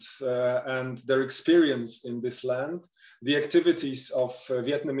immigrants and their experience in this land, the activities of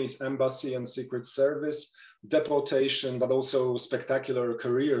Vietnamese embassy and secret service, deportation, but also spectacular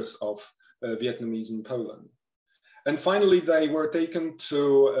careers of Vietnamese in Poland. And finally, they were taken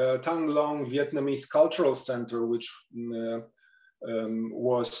to Thang Long Vietnamese Cultural Center, which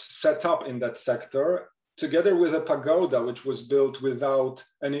was set up in that sector, together with a pagoda, which was built without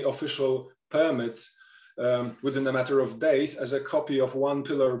any official permits within a matter of days, as a copy of One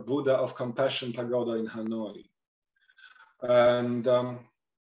Pillar Buddha of Compassion pagoda in Hanoi. And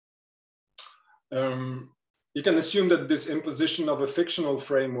you can assume that this imposition of a fictional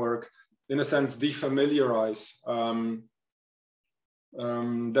framework, in a sense, defamiliarize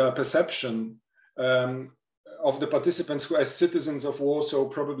the perception of the participants who, as citizens of Warsaw,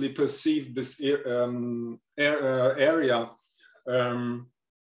 probably perceived this area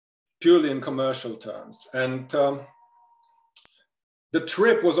purely in commercial terms. And the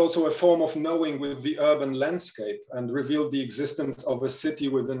trip was also a form of knowing with the urban landscape and revealed the existence of a city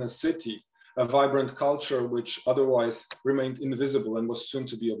within a city, a vibrant culture which otherwise remained invisible and was soon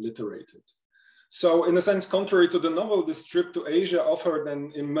to be obliterated. So in a sense, contrary to the novel, this trip to Asia offered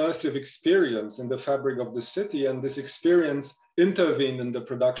an immersive experience in the fabric of the city, and this experience intervened in the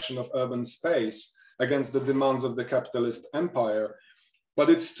production of urban space against the demands of the capitalist empire. But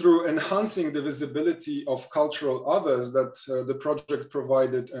it's through enhancing the visibility of cultural others that the project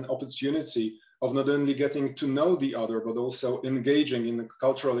provided an opportunity of not only getting to know the other, but also engaging in a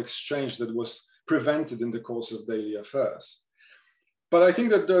cultural exchange that was prevented in the course of daily affairs. But I think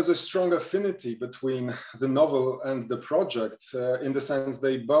that there's a strong affinity between the novel and the project in the sense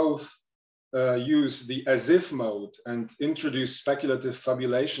they both use the as-if mode and introduce speculative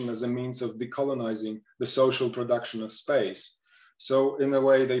fabulation as a means of decolonizing the social production of space. So in a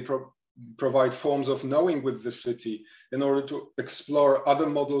way, they provide forms of knowing with the city in order to explore other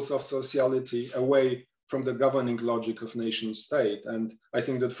models of sociality away from the governing logic of nation state. And I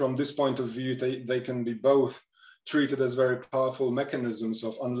think that from this point of view, they can be both treated as very powerful mechanisms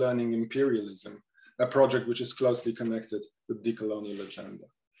of unlearning imperialism, a project which is closely connected with decolonial agenda.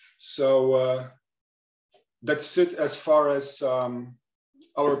 So that's it as far as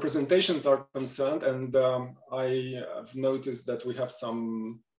our presentations are concerned, and I have noticed that we have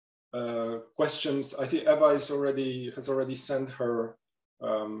some questions. I think Eva has already sent her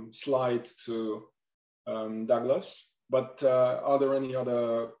slide to Douglas, but are there any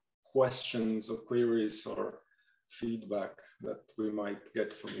other questions or queries or feedback that we might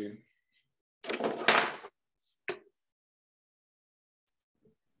get from you.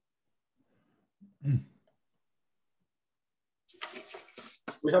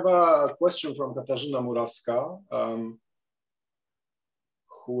 We have a question from Katarzyna Murawska,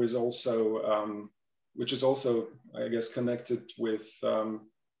 who is also, which is also, I guess, connected with the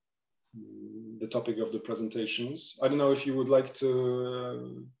topic of the presentations. I don't know if you would like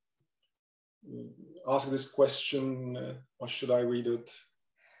to ask this question, or should I read it?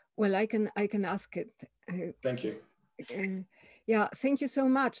 Well, I can ask it. Thank you. Yeah, thank you so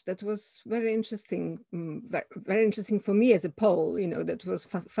much. That was very interesting, very interesting for me as a Pole. You know, that was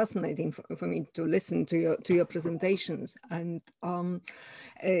fascinating for me to listen to your presentations. And I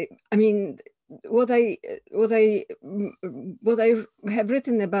mean, what I have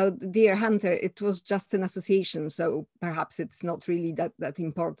written about Deer Hunter, it was just an association. So perhaps it's not really that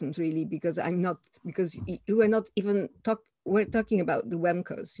important, really, because you were not even we're talking about the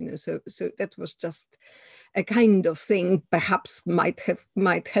Wemkos, you know, so that was just a kind of thing, perhaps might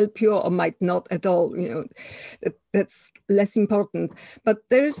help you or might not at all, you know, that's less important. But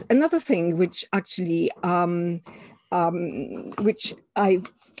there is another thing which actually, which I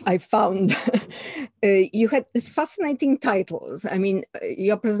found, you had these fascinating titles. I mean,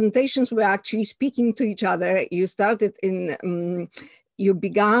 your presentations were actually speaking to each other. You started in, you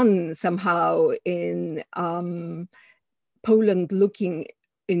began somehow in Poland looking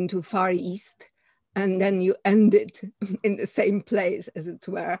into Far East, and then you ended in the same place, as it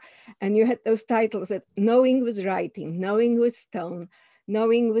were. And you had those titles that knowing with writing, knowing with stone,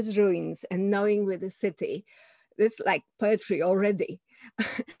 knowing with ruins, and knowing with the city. This like poetry already.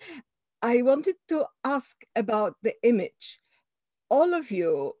 I wanted to ask about the image. All of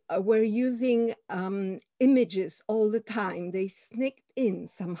you were using images all the time. They sneaked in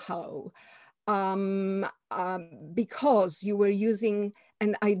somehow. Because you were using,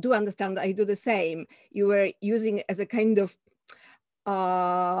 and I do understand, I do the same, you were using as a kind of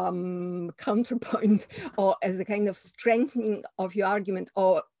counterpoint or as a kind of strengthening of your argument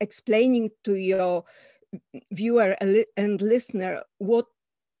or explaining to your viewer and listener what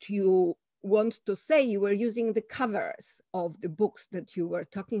you want to say. You were using the covers of the books that you were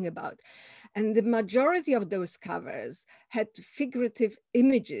talking about. And the majority of those covers had figurative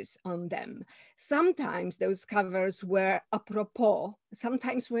images on them. Sometimes those covers were apropos,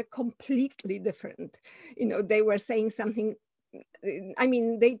 sometimes were completely different. You know, they were saying something, I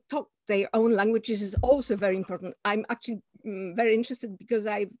mean, they talked their own languages is also very important. I'm actually very interested because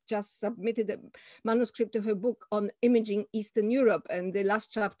I've just submitted a manuscript of a book on imaging Eastern Europe, and the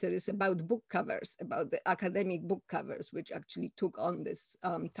last chapter is about book covers, about the academic book covers, which actually took on this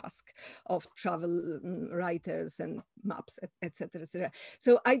task of travel writers and maps, etc., etc.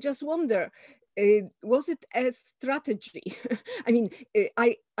 So I just wonder, was it a strategy? I mean,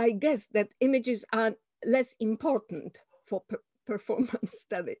 I guess that images are less important for performance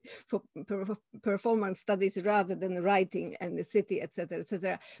study, for performance studies rather than writing and the city, etc.,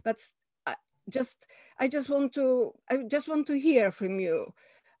 etc. But I just want to hear from you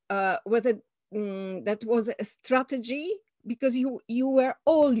whether that was a strategy, because you were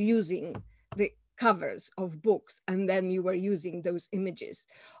all using the covers of books and then you were using those images,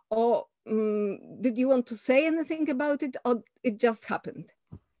 or did you want to say anything about it, or it just happened?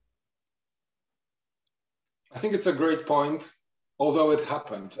 I think it's a great point. Although it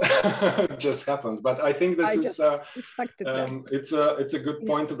happened, it just happened. But I think this is it's a good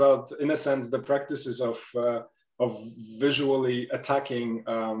point about, in a sense, the practices of visually attacking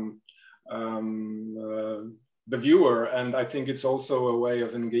the viewer, and I think it's also a way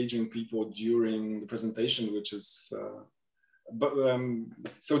of engaging people during the presentation, which is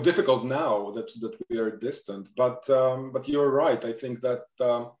so difficult now that we are distant. But you're right. I think that.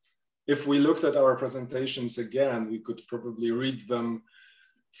 If we looked at our presentations again, we could probably read them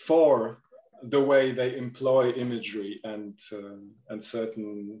for the way they employ imagery and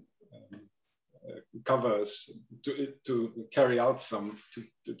certain covers to carry out some,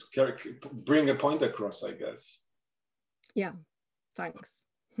 to bring a point across, I guess. Yeah, thanks.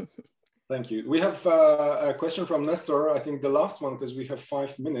 Thank you. We have a question from Nestor, I think the last one, because we have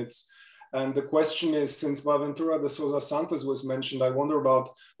 5 minutes. And the question is, since Boaventura de Sousa Santos was mentioned, I wonder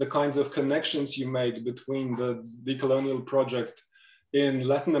about the kinds of connections you make between the decolonial project in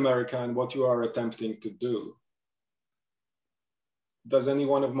Latin America and what you are attempting to do. Does any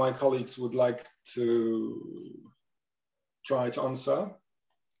one of my colleagues would like to try to answer?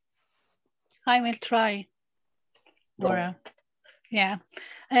 I will try, Laura. Yeah.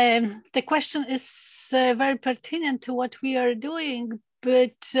 The question is very pertinent to what we are doing,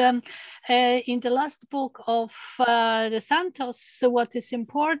 But in the last book of De Santos, what is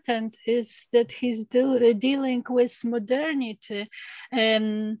important is that he's dealing with modernity,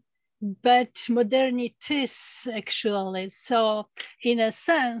 but modernities actually. So in a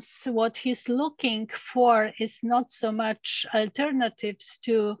sense, what he's looking for is not so much alternatives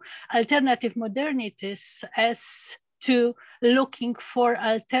to alternative modernities as to looking for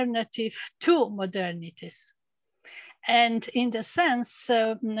alternative to modernities. And in the sense,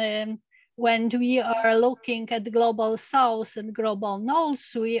 when we are looking at the global South and global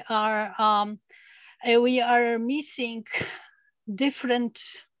North, we are missing different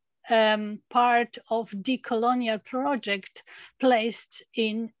part of decolonial project placed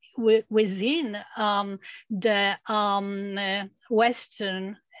in within the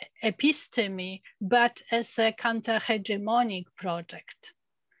Western episteme, but as a counter-hegemonic project.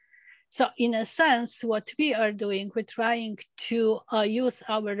 So in a sense, what we are doing, we're trying to use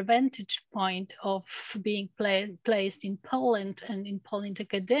our vantage point of being placed in Poland and in Polish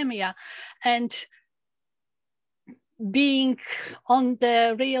academia, and being on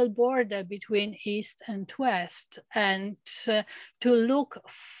the real border between East and West, and to look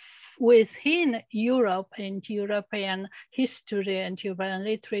within Europe and European history and European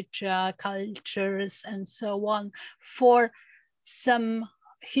literature, cultures, and so on, for some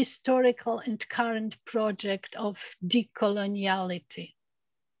historical and current project of decoloniality.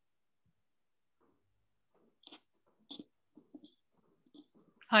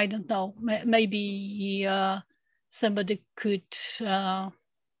 I don't know, maybe somebody could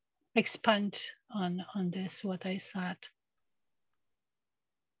expand on this, what I said.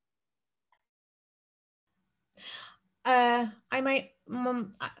 I may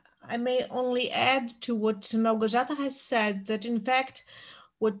only add to what Małgorzata has said, that in fact,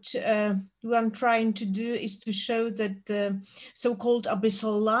 what I'm trying to do is to show that the so-called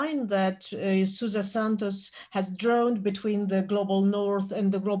abyssal line that Sousa Santos has drawn between the global North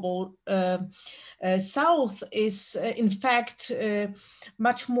and the global South is in fact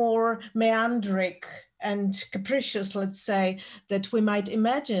much more meandric and capricious, let's say, that we might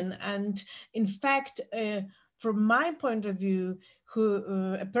imagine. And in fact, from my point of view,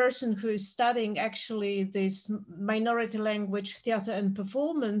 a person who is studying actually this minority language, theater and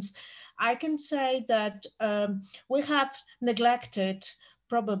performance, I can say that we have neglected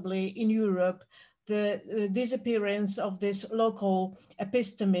probably in Europe the disappearance of these local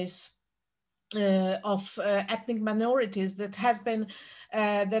epistemes of ethnic minorities that have been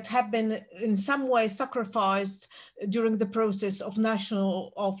in some way sacrificed during the process of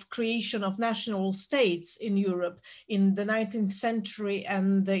creation of national states in Europe in the 19th century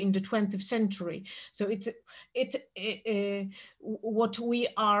and in the 20th century. So what we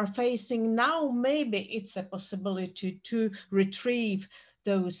are facing now, maybe it's a possibility to retrieve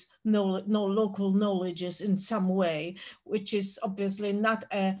those local knowledges in some way, which is obviously not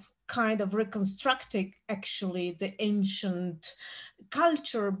a kind of reconstructing actually the ancient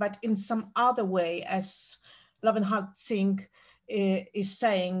culture, but in some other way, as Levenhard Singh is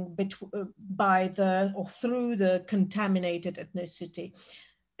saying, by the or through the contaminated ethnicity.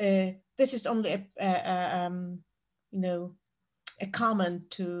 This is only a comment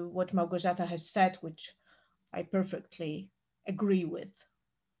to what Małgorzata has said, which I perfectly agree with.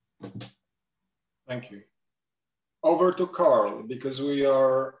 Thank you. Over to Carl, because we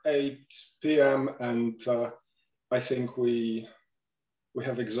are 8 p.m. and I think we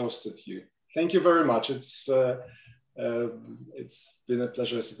have exhausted you. Thank you very much. It's been a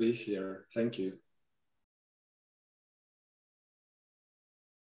pleasure to be here. Thank you.